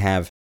 Or you even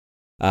have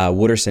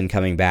Wooderson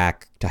coming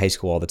back to high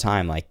school all the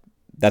time. Like,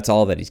 that's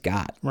all that he's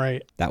got.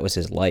 Right. That was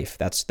his life.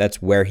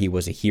 That's where he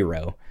was a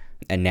hero.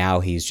 And now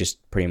he's just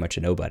pretty much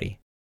a nobody.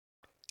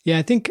 Yeah,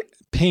 I think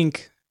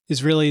Pink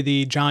is really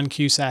the John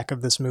Cusack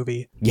of this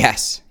movie.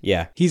 Yes.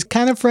 Yeah. He's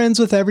kind of friends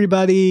with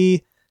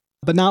everybody,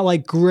 but not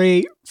like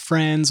great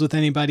friends with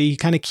anybody. He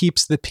kind of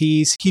keeps the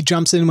peace. He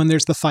jumps in when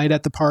there's the fight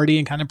at the party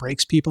and kind of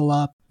breaks people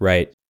up.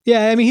 Right.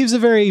 Yeah, I mean, he was a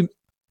very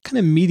kind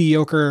of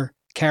mediocre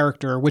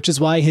character, which is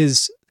why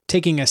his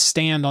taking a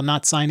stand on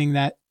not signing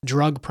that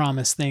drug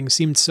promise thing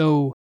seemed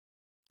so,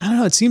 I don't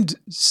know, it seemed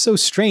so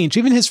strange.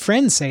 Even his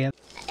friends say it.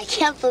 I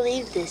can't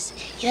believe this.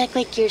 You act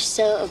like you're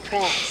so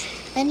oppressed.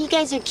 Then you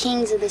guys are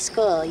kings of the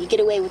school. You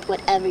get away with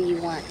whatever you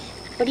want.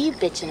 What are you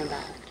bitching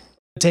about?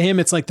 To him,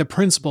 it's like the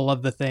principle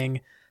of the thing.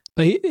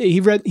 But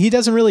he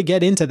doesn't really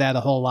get into that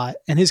a whole lot.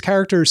 And his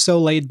character is so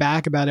laid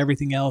back about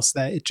everything else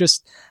that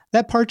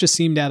that part just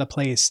seemed out of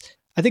place.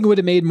 I think it would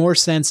have made more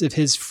sense if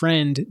his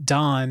friend,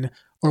 Don,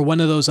 or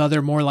one of those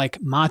other more like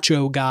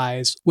macho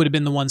guys would have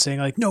been the one saying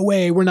like, no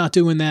way, we're not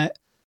doing that.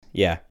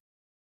 Yeah.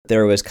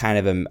 There was kind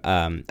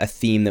of a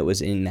theme that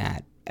was in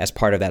that as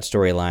part of that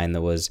storyline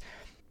that was,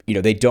 you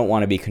know, they don't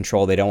want to be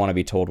controlled. They don't want to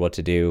be told what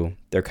to do.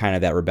 They're kind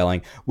of that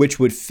rebelling, which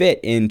would fit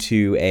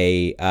into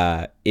hey,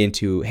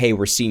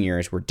 we're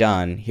seniors. We're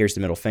done. Here's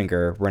the middle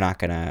finger.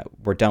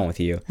 We're done with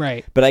you.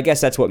 Right. But I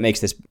guess that's what makes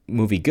this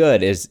movie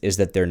good is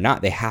that they're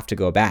not, they have to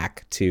go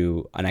back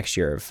to a next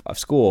year of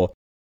school.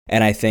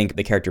 And I think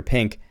the character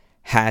Pink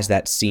has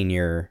that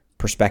senior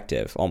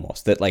perspective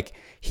almost, that like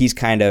he's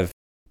kind of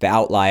the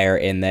outlier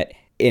in that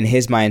in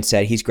his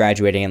mindset, he's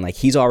graduating and like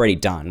he's already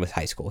done with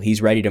high school.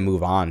 He's ready to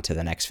move on to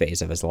the next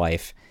phase of his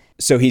life.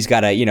 So he's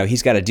got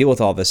to deal with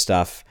all this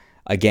stuff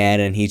again.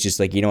 And he's just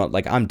like, you know what,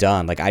 like I'm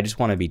done. Like I just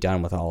want to be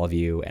done with all of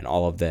you and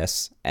all of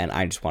this. And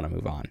I just want to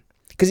move on.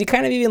 Because he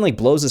kind of even like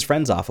blows his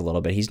friends off a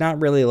little bit. He's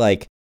not really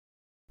like,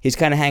 he's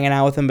kind of hanging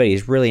out with them, but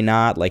he's really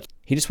not. Like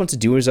he just wants to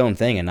do his own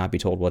thing and not be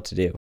told what to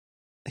do.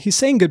 He's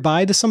saying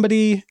goodbye to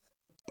somebody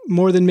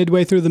more than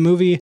midway through the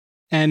movie.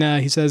 And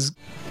he says,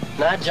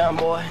 Night, John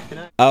boy.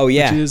 Oh,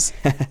 yeah. Which is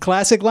a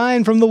classic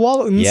line from the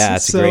Waltons. Yeah,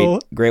 it's a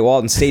great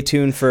Walton. Stay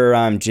tuned for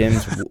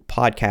Jim's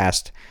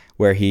podcast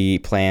where he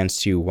plans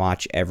to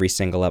watch every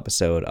single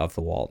episode of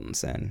the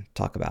Waltons and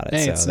talk about it.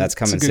 Hey, so that's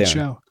coming it's a good soon.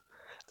 Show.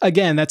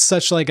 Again, that's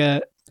such like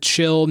a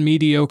chill,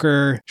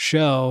 mediocre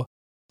show.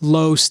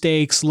 Low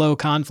stakes, low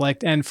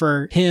conflict. And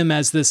for him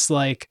as this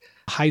like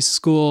high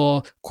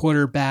school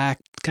quarterback,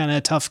 kind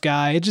of tough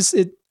guy,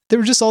 there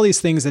were just all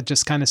these things that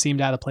just kind of seemed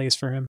out of place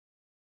for him.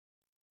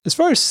 As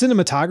far as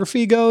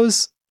cinematography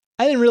goes,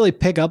 I didn't really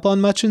pick up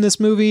on much in this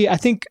movie. I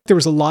think there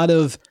was a lot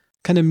of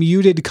kind of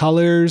muted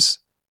colors,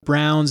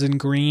 browns and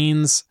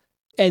greens.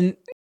 And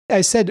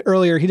I said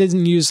earlier, he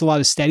doesn't use a lot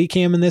of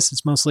Steadicam in this.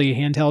 It's mostly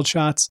handheld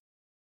shots.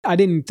 I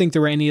didn't think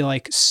there were any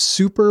like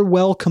super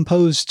well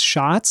composed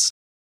shots,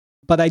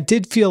 but I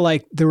did feel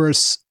like there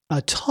was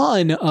a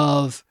ton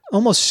of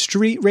almost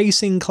street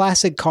racing,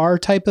 classic car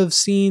type of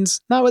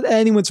scenes. Not with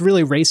anyone's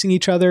really racing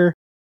each other,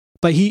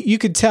 but you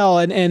could tell,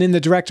 and in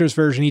the director's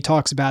version, he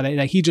talks about it.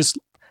 Like he just,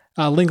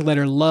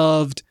 Linklater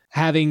loved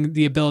having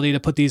the ability to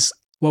put these,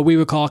 what we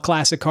would call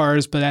classic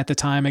cars, but at the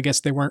time, I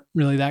guess they weren't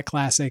really that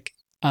classic,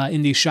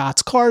 in these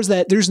shots. Cars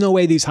that there's no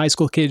way these high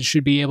school kids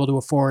should be able to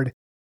afford.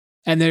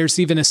 And there's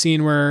even a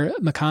scene where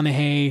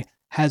McConaughey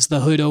has the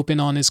hood open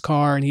on his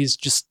car and he's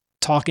just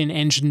talking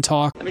engine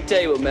talk. Let me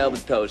tell you what Melvin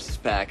Toast is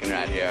packing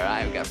right here. All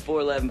right, we got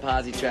 411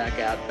 posi track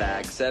out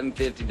back,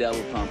 750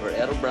 double pumper,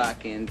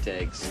 Edelbrock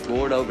intakes,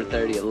 scored over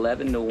 30,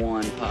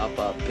 11-1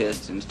 pop-up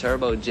pistons,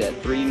 turbojet,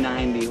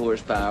 390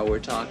 horsepower. We're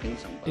talking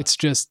some. It's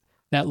just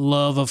that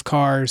love of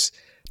cars.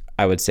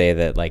 I would say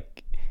that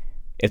like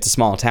it's a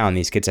small town.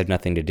 These kids have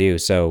nothing to do,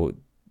 so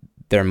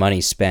their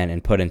money's spent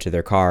and put into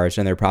their cars,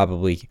 and they're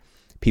probably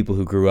people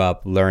who grew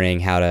up learning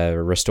how to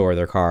restore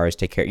their cars,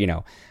 take care,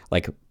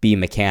 like be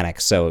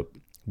mechanics. So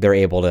they're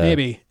able to.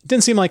 Maybe it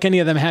didn't seem like any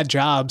of them had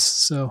jobs.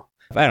 So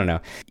I don't know.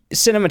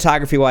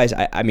 Cinematography wise,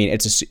 I mean,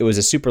 it was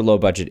a super low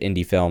budget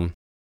indie film.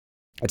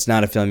 It's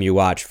not a film you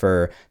watch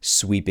for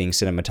sweeping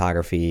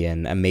cinematography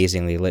and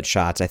amazingly lit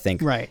shots. I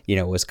think, right.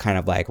 It was kind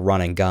of like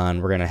run and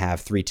gun. We're going to have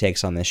 3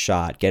 takes on this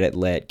shot, get it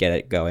lit, get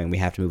it going. We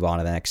have to move on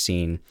to the next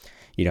scene.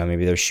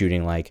 Maybe they're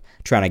shooting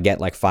trying to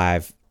get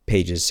 5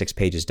 pages, 6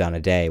 pages done a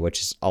day,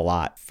 which is a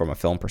lot from a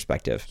film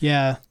perspective.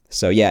 Yeah.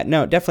 So yeah,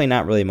 no, definitely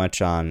not really much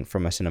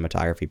from a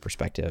cinematography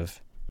perspective.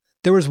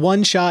 There was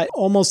one shot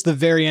almost the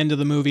very end of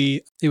the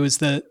movie. It was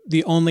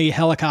the only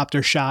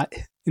helicopter shot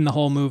in the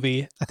whole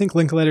movie. I think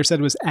Linklater said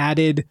was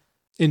added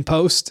in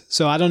post.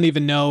 So I don't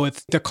even know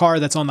if the car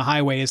that's on the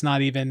highway is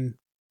not even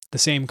the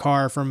same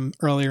car from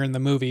earlier in the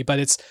movie, but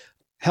it's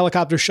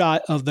helicopter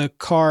shot of the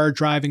car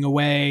driving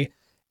away.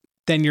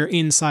 Then you're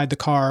inside the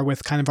car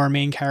with kind of our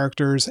main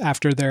characters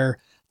after they're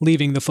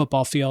leaving the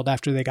football field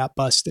after they got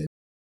busted.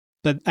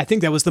 But I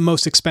think that was the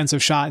most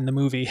expensive shot in the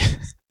movie.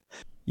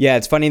 Yeah,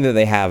 it's funny that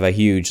they have a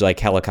huge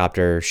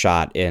helicopter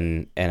shot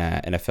in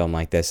a film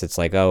like this. It's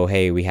like, oh,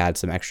 hey, we had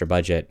some extra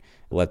budget.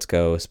 Let's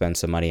go spend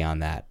some money on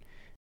that.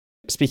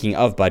 Speaking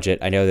of budget,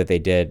 I know that they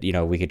did,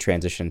 we could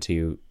transition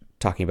to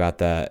talking about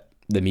the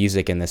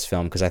music in this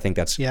film, because I think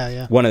that's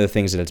one of the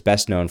things that it's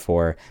best known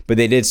for. But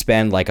they did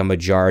spend a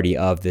majority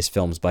of this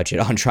film's budget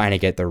on trying to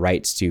get the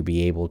rights to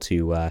be able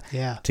to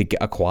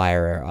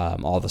acquire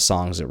all the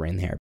songs that were in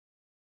there.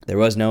 There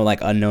was no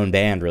unknown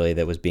band really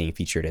that was being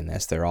featured in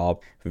this. They're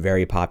all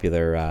very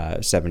popular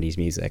 70s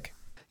music.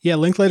 Yeah,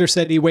 Linklater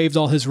said he waived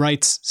all his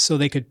rights so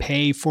they could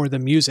pay for the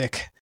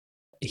music.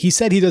 He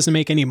said he doesn't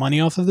make any money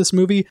off of this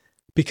movie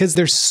because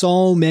there's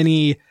so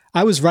many.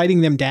 I was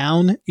writing them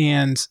down,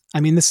 and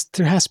I mean,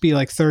 there has to be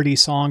 30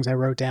 songs I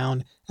wrote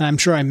down, and I'm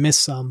sure I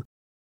missed some.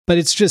 But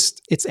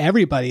it's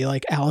everybody,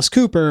 like Alice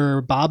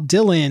Cooper, Bob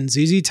Dylan,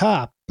 ZZ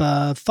Top,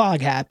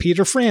 Foghat,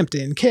 Peter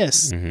Frampton,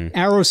 Kiss,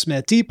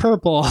 Aerosmith, Deep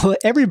Purple.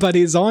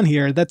 Everybody's on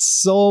here. That's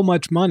so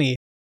much money.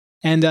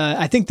 And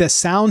I think the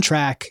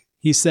soundtrack,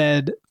 he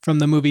said, from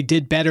the movie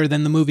did better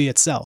than the movie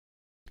itself.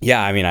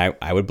 Yeah, I mean,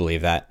 I would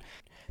believe that.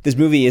 This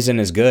movie isn't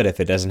as good if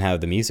it doesn't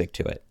have the music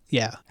to it.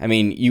 Yeah. I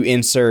mean, you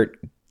insert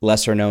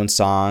lesser known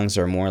songs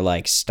or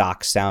more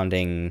stock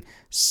sounding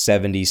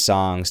 70s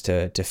songs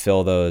to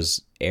fill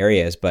those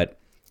areas. But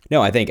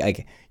no, I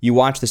think you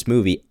watch this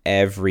movie,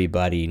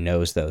 everybody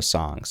knows those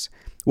songs,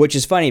 which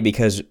is funny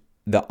because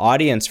the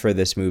audience for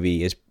this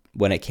movie is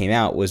when it came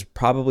out was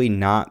probably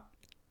not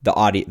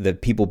the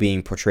people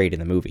being portrayed in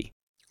the movie.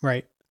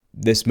 Right.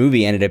 This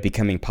movie ended up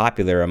becoming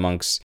popular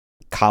amongst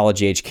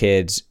college age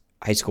kids,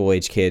 high school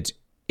age kids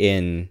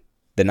in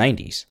the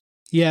 90s.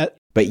 Yeah.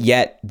 But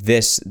yet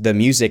the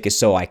music is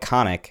so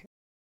iconic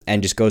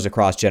and just goes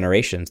across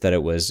generations that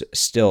it was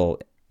still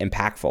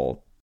impactful.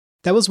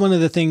 That was one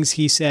of the things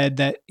he said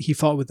that he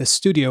fought with the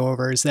studio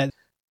over, is that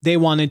they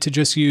wanted to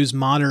just use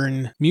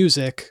modern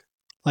music,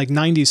 like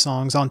 90s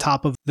songs, on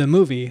top of the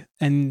movie.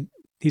 And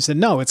he said,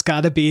 no, it's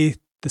got to be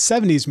the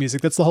 70s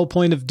music. That's the whole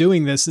point of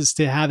doing this, is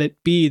to have it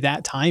be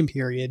that time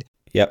period.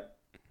 Yep.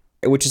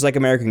 Which is like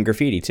American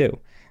Graffiti too.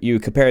 You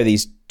compare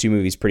these two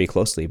movies pretty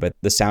closely, but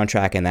the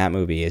soundtrack in that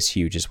movie is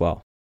huge as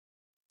well.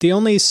 The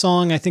only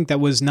song I think that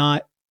was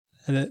not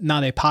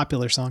a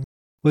popular song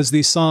was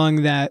the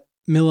song that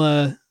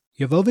Milla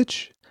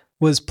Jovovich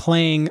was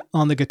playing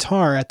on the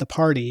guitar at the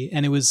party,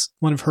 and it was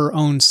one of her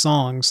own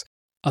songs,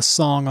 a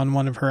song on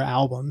one of her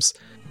albums.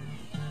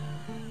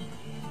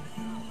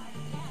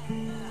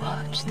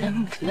 Watch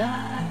them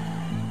fly.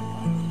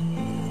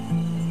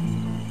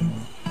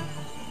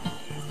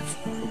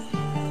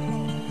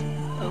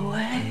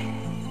 Away.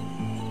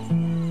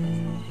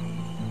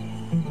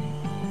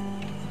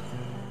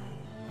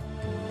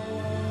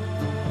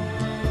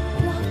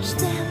 Watch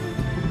them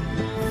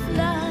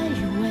fly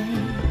away.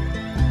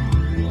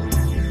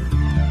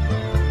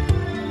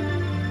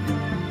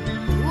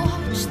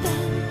 Watch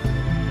them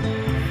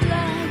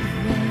fly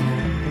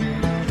away.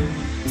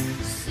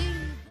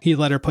 he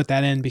let her put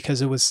that in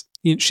because it was,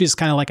 she's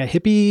kind of like a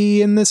hippie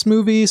in this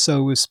movie. So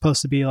it was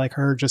supposed to be like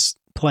her just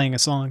playing a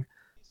song.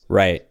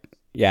 Right.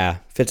 Yeah.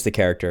 Fits the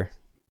character.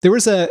 There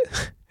was I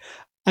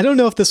don't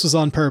know if this was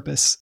on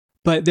purpose,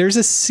 but there's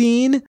a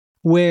scene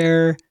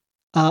where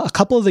a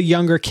couple of the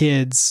younger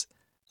kids,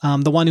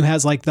 the one who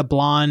has like the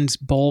blonde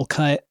bowl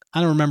cut, I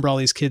don't remember all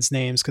these kids'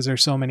 names because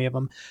there's so many of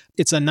them.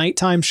 It's a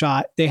nighttime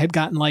shot. They had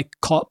gotten like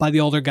caught by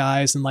the older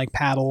guys and like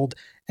paddled,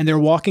 and they're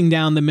walking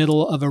down the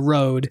middle of a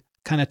road,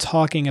 kind of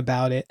talking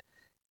about it.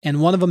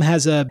 And one of them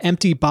has an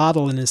empty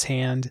bottle in his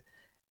hand,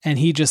 and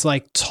he just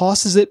like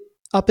tosses it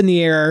up in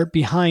the air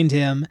behind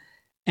him,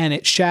 and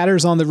it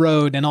shatters on the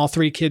road, and all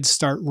three kids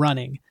start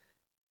running.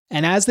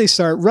 And as they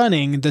start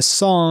running, the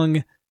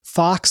song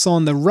Fox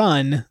on the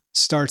Run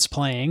starts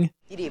playing.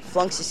 Idiot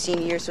flunks his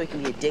senior year so he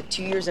can be a dick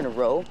 2 years in a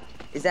row?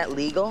 Is that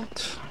legal?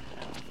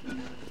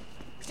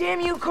 Damn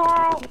you,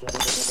 Carl!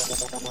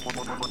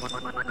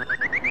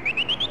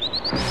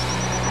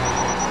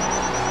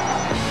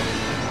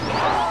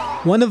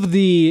 One of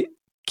the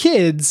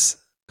kids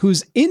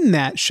who's in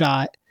that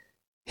shot,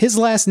 his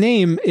last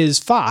name is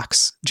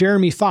Fox,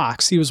 Jeremy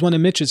Fox. He was one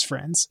of Mitch's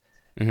friends.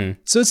 Mm-hmm.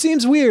 So it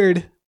seems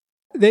weird.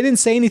 They didn't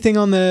say anything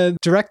on the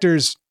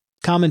director's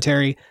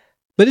commentary,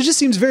 but it just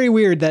seems very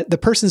weird that the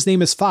person's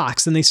name is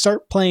Fox and they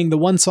start playing the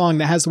one song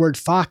that has the word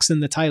Fox in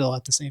the title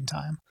at the same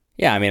time.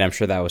 Yeah, I mean, I'm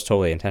sure that was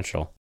totally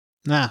intentional.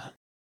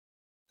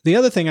 The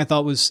other thing I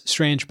thought was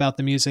strange about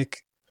the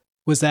music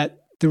was that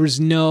there was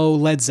no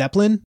Led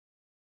Zeppelin.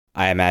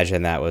 I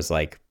imagine that was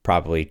like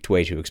probably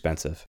way too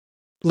expensive.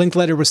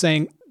 Linkletter was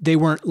saying they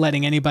weren't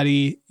letting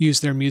anybody use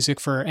their music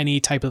for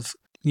any type of,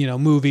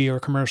 movie or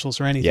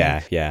commercials or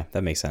anything. Yeah,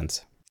 that makes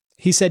sense.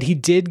 He said he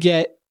did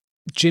get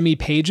Jimmy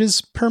Page's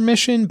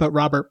permission, but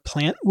Robert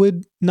Plant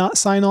would not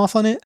sign off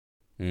on it.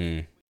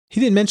 Mm.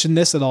 He didn't mention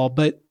this at all,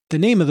 but the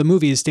name of the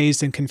movie is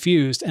Dazed and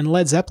Confused, and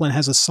Led Zeppelin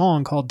has a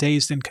song called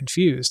Dazed and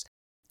Confused.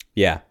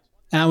 Yeah.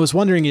 And I was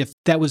wondering if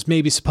that was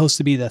maybe supposed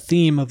to be the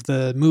theme of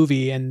the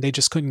movie and they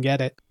just couldn't get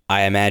it.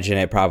 I imagine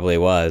it probably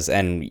was.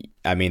 And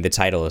I mean, the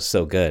title is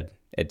so good.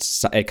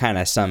 It kind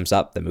of sums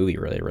up the movie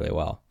really, really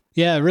well.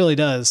 Yeah, it really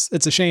does.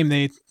 It's a shame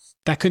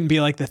that couldn't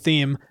be like the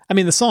theme. I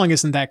mean, the song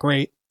isn't that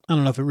great. I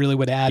don't know if it really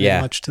would add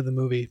much to the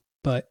movie,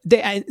 but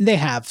they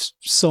have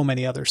so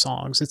many other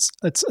songs.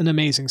 It's an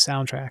amazing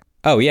soundtrack.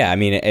 Oh yeah, I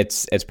mean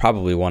it's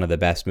probably one of the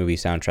best movie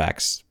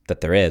soundtracks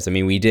that there is. I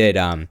mean, we did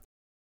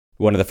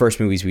one of the first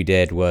movies we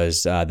did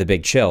was The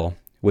Big Chill,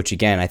 which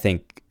again I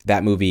think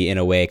that movie in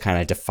a way kind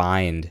of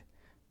defined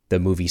the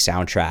movie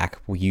soundtrack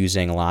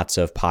using lots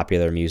of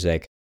popular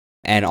music.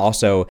 And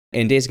also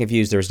in Dazed and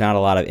Confused, there's not a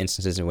lot of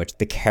instances in which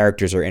the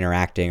characters are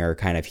interacting or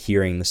kind of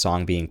hearing the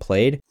song being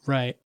played.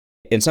 Right.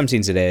 In some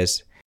scenes it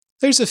is.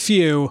 There's a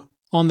few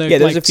on the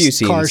there's a few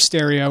car scenes.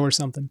 stereo or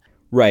something.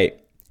 Right.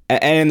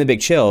 And in The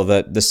Big Chill,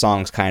 the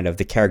songs kind of,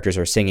 the characters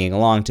are singing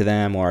along to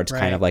them, or it's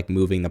kind of like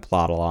moving the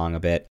plot along a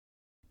bit.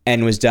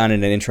 And was done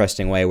in an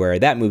interesting way where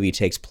that movie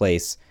takes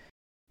place,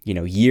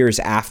 years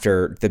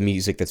after the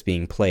music that's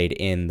being played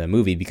in the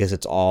movie, because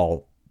it's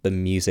all the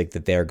music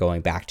that they're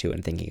going back to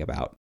and thinking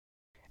about.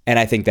 And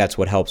I think that's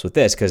what helps with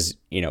this, because,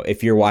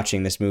 if you're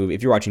watching this movie,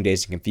 if you're watching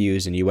Dazed and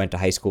Confused and you went to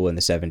high school in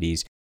the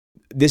 70s,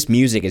 this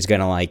music is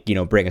going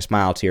to bring a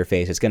smile to your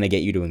face. It's going to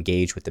get you to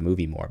engage with the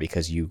movie more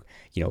because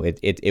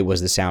it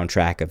was the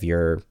soundtrack of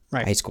your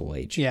high school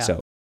age. Yeah. So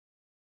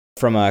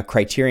from a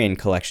Criterion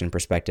Collection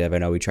perspective, I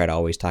know we try to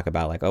always talk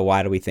about like, oh,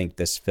 why do we think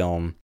this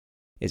film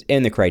is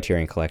in the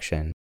Criterion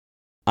Collection?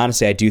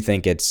 Honestly, I do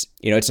think it's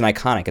an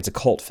iconic, it's a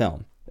cult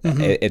film.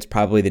 Mm-hmm. It's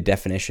probably the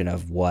definition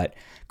of what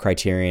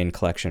Criterion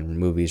Collection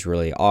movies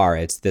really are.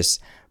 It's this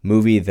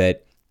movie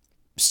that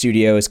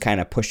studios kind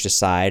of pushed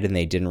aside and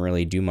they didn't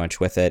really do much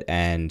with it,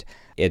 and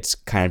it's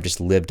kind of just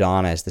lived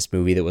on as this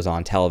movie that was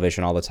on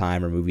television all the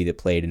time, or movie that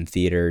played in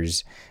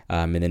theaters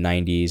in the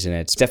 90s, and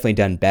it's definitely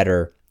done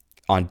better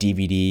on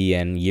DVD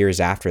and years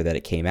after that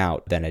it came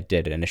out than it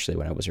did initially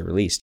when it was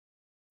released.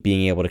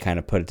 Being able to kind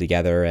of put it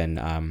together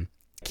and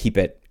keep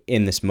it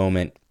in this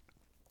moment,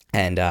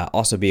 and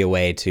also be a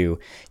way to,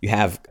 you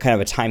have kind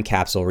of a time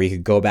capsule where you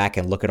could go back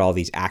and look at all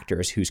these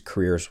actors whose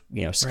careers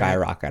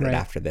skyrocketed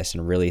after this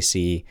and really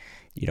see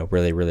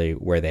really, really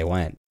where they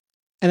went.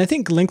 And I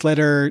think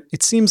Linkletter,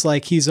 it seems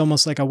like he's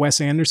almost like a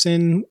Wes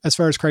Anderson as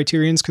far as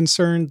Criterion's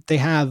concerned. They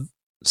have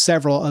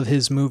several of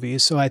his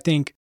movies. So I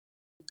think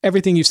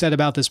everything you said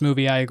about this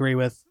movie, I agree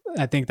with.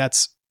 I think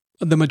that's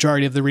the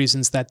majority of the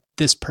reasons that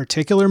this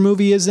particular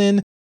movie is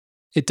in.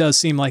 It does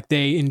seem like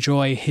they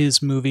enjoy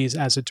his movies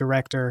as a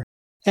director.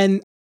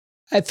 And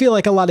I feel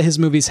like a lot of his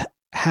movies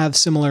have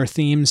similar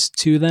themes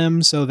to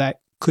them. So that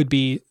could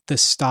be the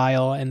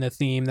style and the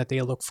theme that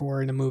they look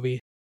for in a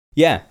movie.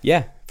 Yeah,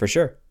 for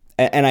sure.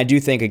 And I do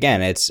think,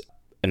 again, it's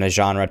in a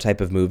genre type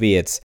of movie.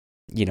 It's,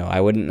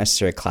 I wouldn't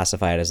necessarily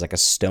classify it as like a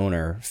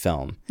stoner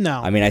film. No.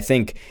 I mean, I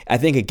think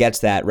it gets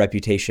that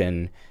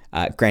reputation.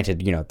 Granted,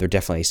 they're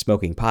definitely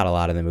smoking pot a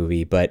lot in the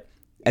movie, but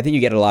I think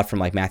you get it a lot from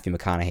like Matthew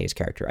McConaughey's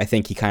character. I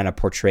think he kind of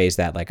portrays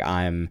that like,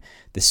 I'm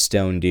the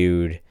stone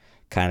dude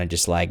kind of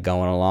just like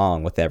going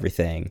along with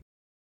everything.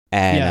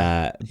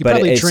 And he but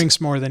probably it's-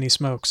 drinks more than he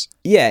smokes.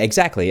 Yeah,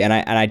 exactly. And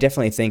I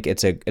definitely think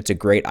it's a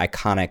great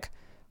iconic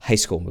high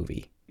school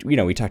movie. You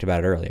know, we talked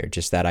about it earlier,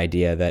 just that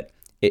idea that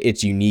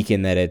it's unique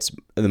in that it's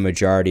the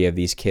majority of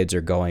these kids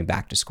are going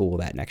back to school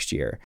that next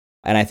year.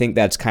 And I think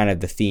that's kind of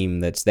the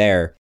theme that's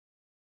there.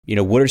 You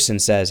know,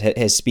 Wooderson says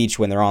his speech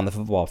when they're on the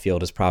football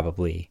field is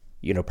probably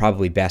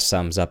best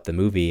sums up the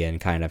movie and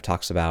kind of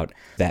talks about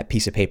that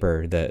piece of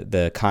paper,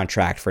 the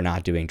contract for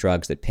not doing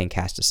drugs that Pink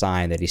has to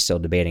sign that he's still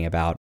debating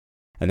about.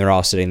 And they're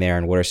all sitting there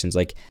and Wooderson's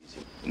like,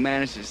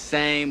 Man, it's the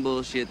same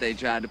bullshit they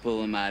tried to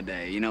pull in my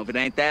day. You know, if it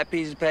ain't that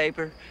piece of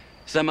paper,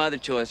 some other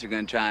choice they're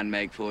gonna try and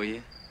make for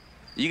you.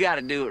 You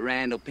gotta do what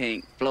Randall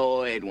Pink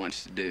Floyd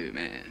wants to do,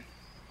 man.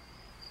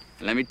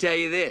 And let me tell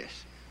you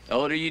this, the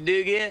older you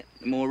do get,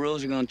 the more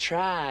rules are gonna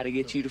try to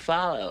get you to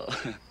follow.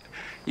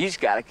 You just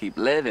gotta keep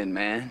living,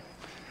 man.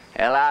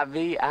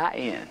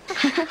 Livin.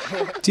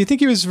 Do you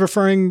think he was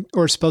referring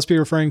or supposed to be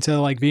referring to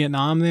like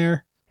Vietnam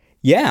there?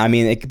 yeah, I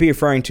mean, it could be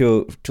referring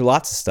to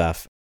lots of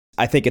stuff.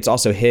 I think it's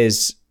also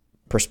his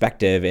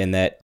perspective in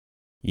that,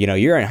 you know,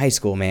 you're in high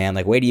school, man.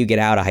 Like, wait till you get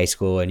out of high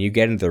school and you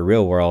get into the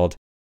real world.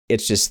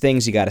 It's just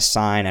things you got to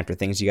sign after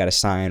things you got to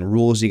sign,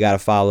 rules you got to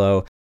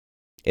follow.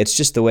 It's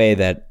just the way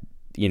that,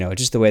 you know,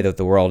 just the way that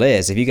the world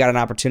is. If you got an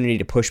opportunity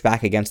to push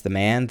back against the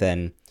man,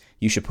 then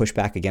you should push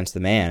back against the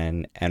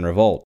man and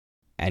revolt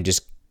and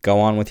just go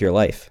on with your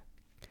life.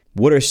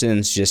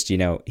 Wooderson's just, you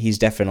know, he's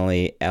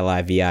definitely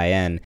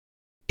Livin.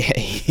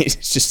 He's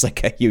just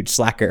like a huge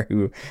slacker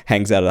who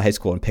hangs out of high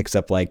school and picks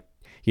up like,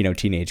 you know,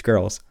 teenage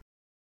girls.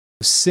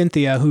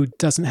 Cynthia, who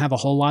doesn't have a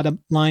whole lot of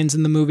lines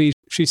in the movie,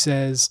 she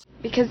says,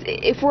 Because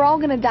if we're all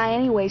gonna die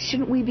anyway,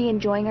 shouldn't we be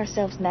enjoying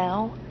ourselves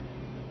now?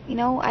 You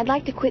know, I'd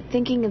like to quit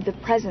thinking of the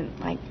present,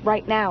 like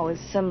right now, as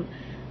some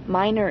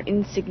minor,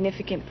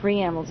 insignificant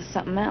preamble to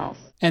something else.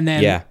 And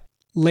then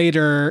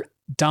later,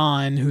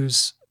 Don,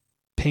 who's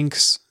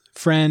Pink's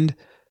friend,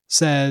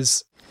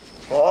 says,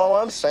 Well, all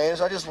I'm saying is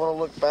I just want to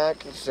look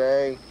back and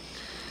say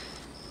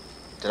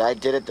that I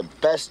did it the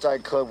best I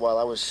could while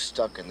I was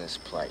stuck in this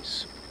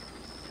place.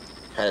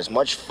 Had as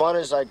much fun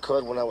as I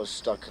could when I was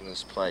stuck in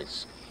this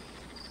place.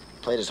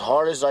 Played as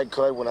hard as I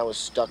could when I was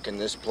stuck in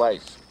this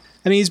place.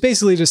 I mean, he's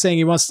basically just saying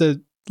he wants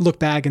to look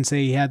back and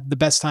say he had the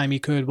best time he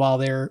could while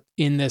they're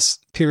in this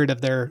period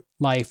of their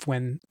life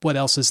when what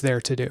else is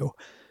there to do.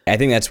 I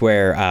think that's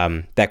where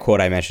that quote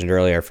I mentioned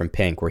earlier from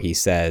Pink, where he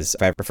says,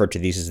 if I refer to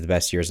these as the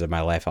best years of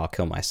my life, I'll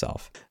kill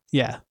myself.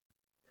 Yeah.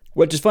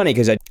 Which is funny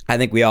because I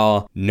think we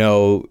all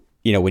know,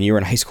 you know, when you were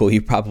in high school,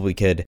 you probably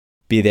could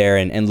be there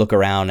and look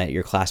around at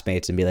your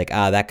classmates and be like,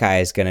 that guy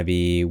is going to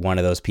be one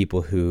of those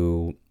people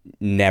who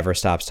never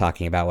stops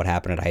talking about what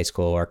happened at high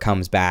school or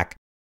comes back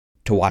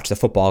to watch the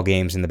football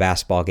games and the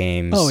basketball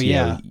games. Oh,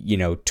 yeah. You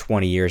know,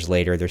 20 years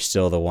later, they're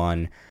still the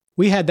one.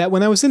 We had that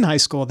when I was in high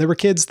school. There were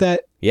kids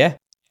that, yeah.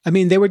 I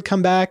mean, they would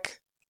come back.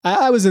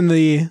 I was in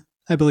the,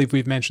 I believe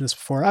we've mentioned this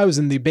before, I was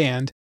in the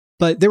band,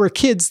 but there were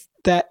kids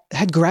that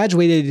had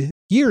graduated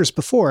years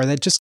before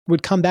that just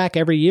would come back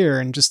every year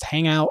and just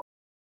hang out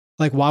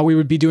like while we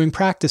would be doing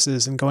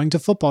practices and going to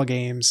football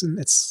games. And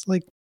it's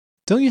like,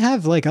 don't you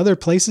have like other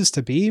places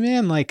to be,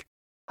 man? Like,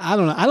 I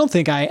don't know. I don't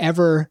think I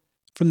ever,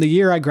 from the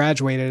year I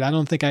graduated, I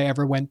don't think I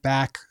ever went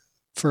back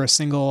for a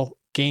single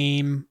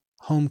game,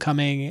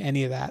 homecoming,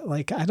 any of that.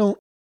 Like,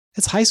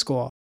 it's high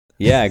school.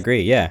 Yeah, I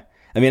agree. Yeah.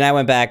 I mean, I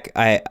went back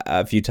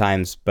a few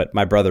times, but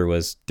my brother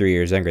was 3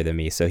 years younger than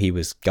me, so he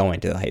was going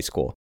to the high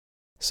school.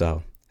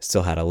 So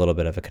still had a little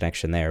bit of a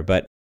connection there.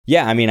 But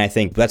yeah, I mean, I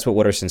think that's what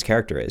Wooderson's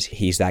character is.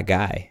 He's that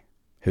guy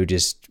who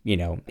just, you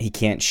know, he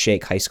can't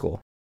shake high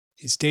school.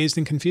 He's dazed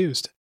and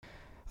confused.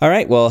 All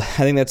right. Well,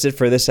 I think that's it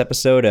for this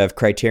episode of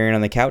Criterion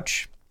on the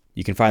Couch.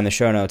 You can find the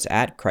show notes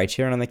at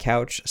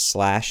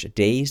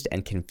CriterionOnTheCouch/Dazed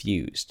and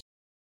Confused.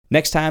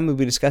 Next time, we'll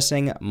be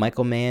discussing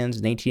Michael Mann's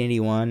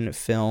 1981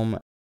 film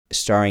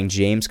starring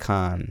James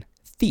Caan,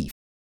 Thief.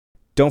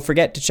 Don't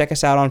forget to check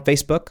us out on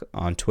Facebook.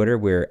 On Twitter,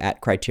 we're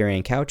at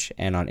Criterion Couch,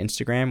 and on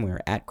Instagram,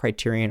 we're at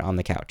Criterion on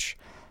the Couch.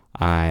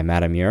 I'm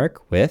Adam Urich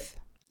with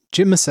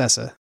Jim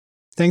Masessa.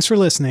 Thanks for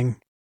listening.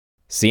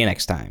 See you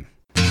next time.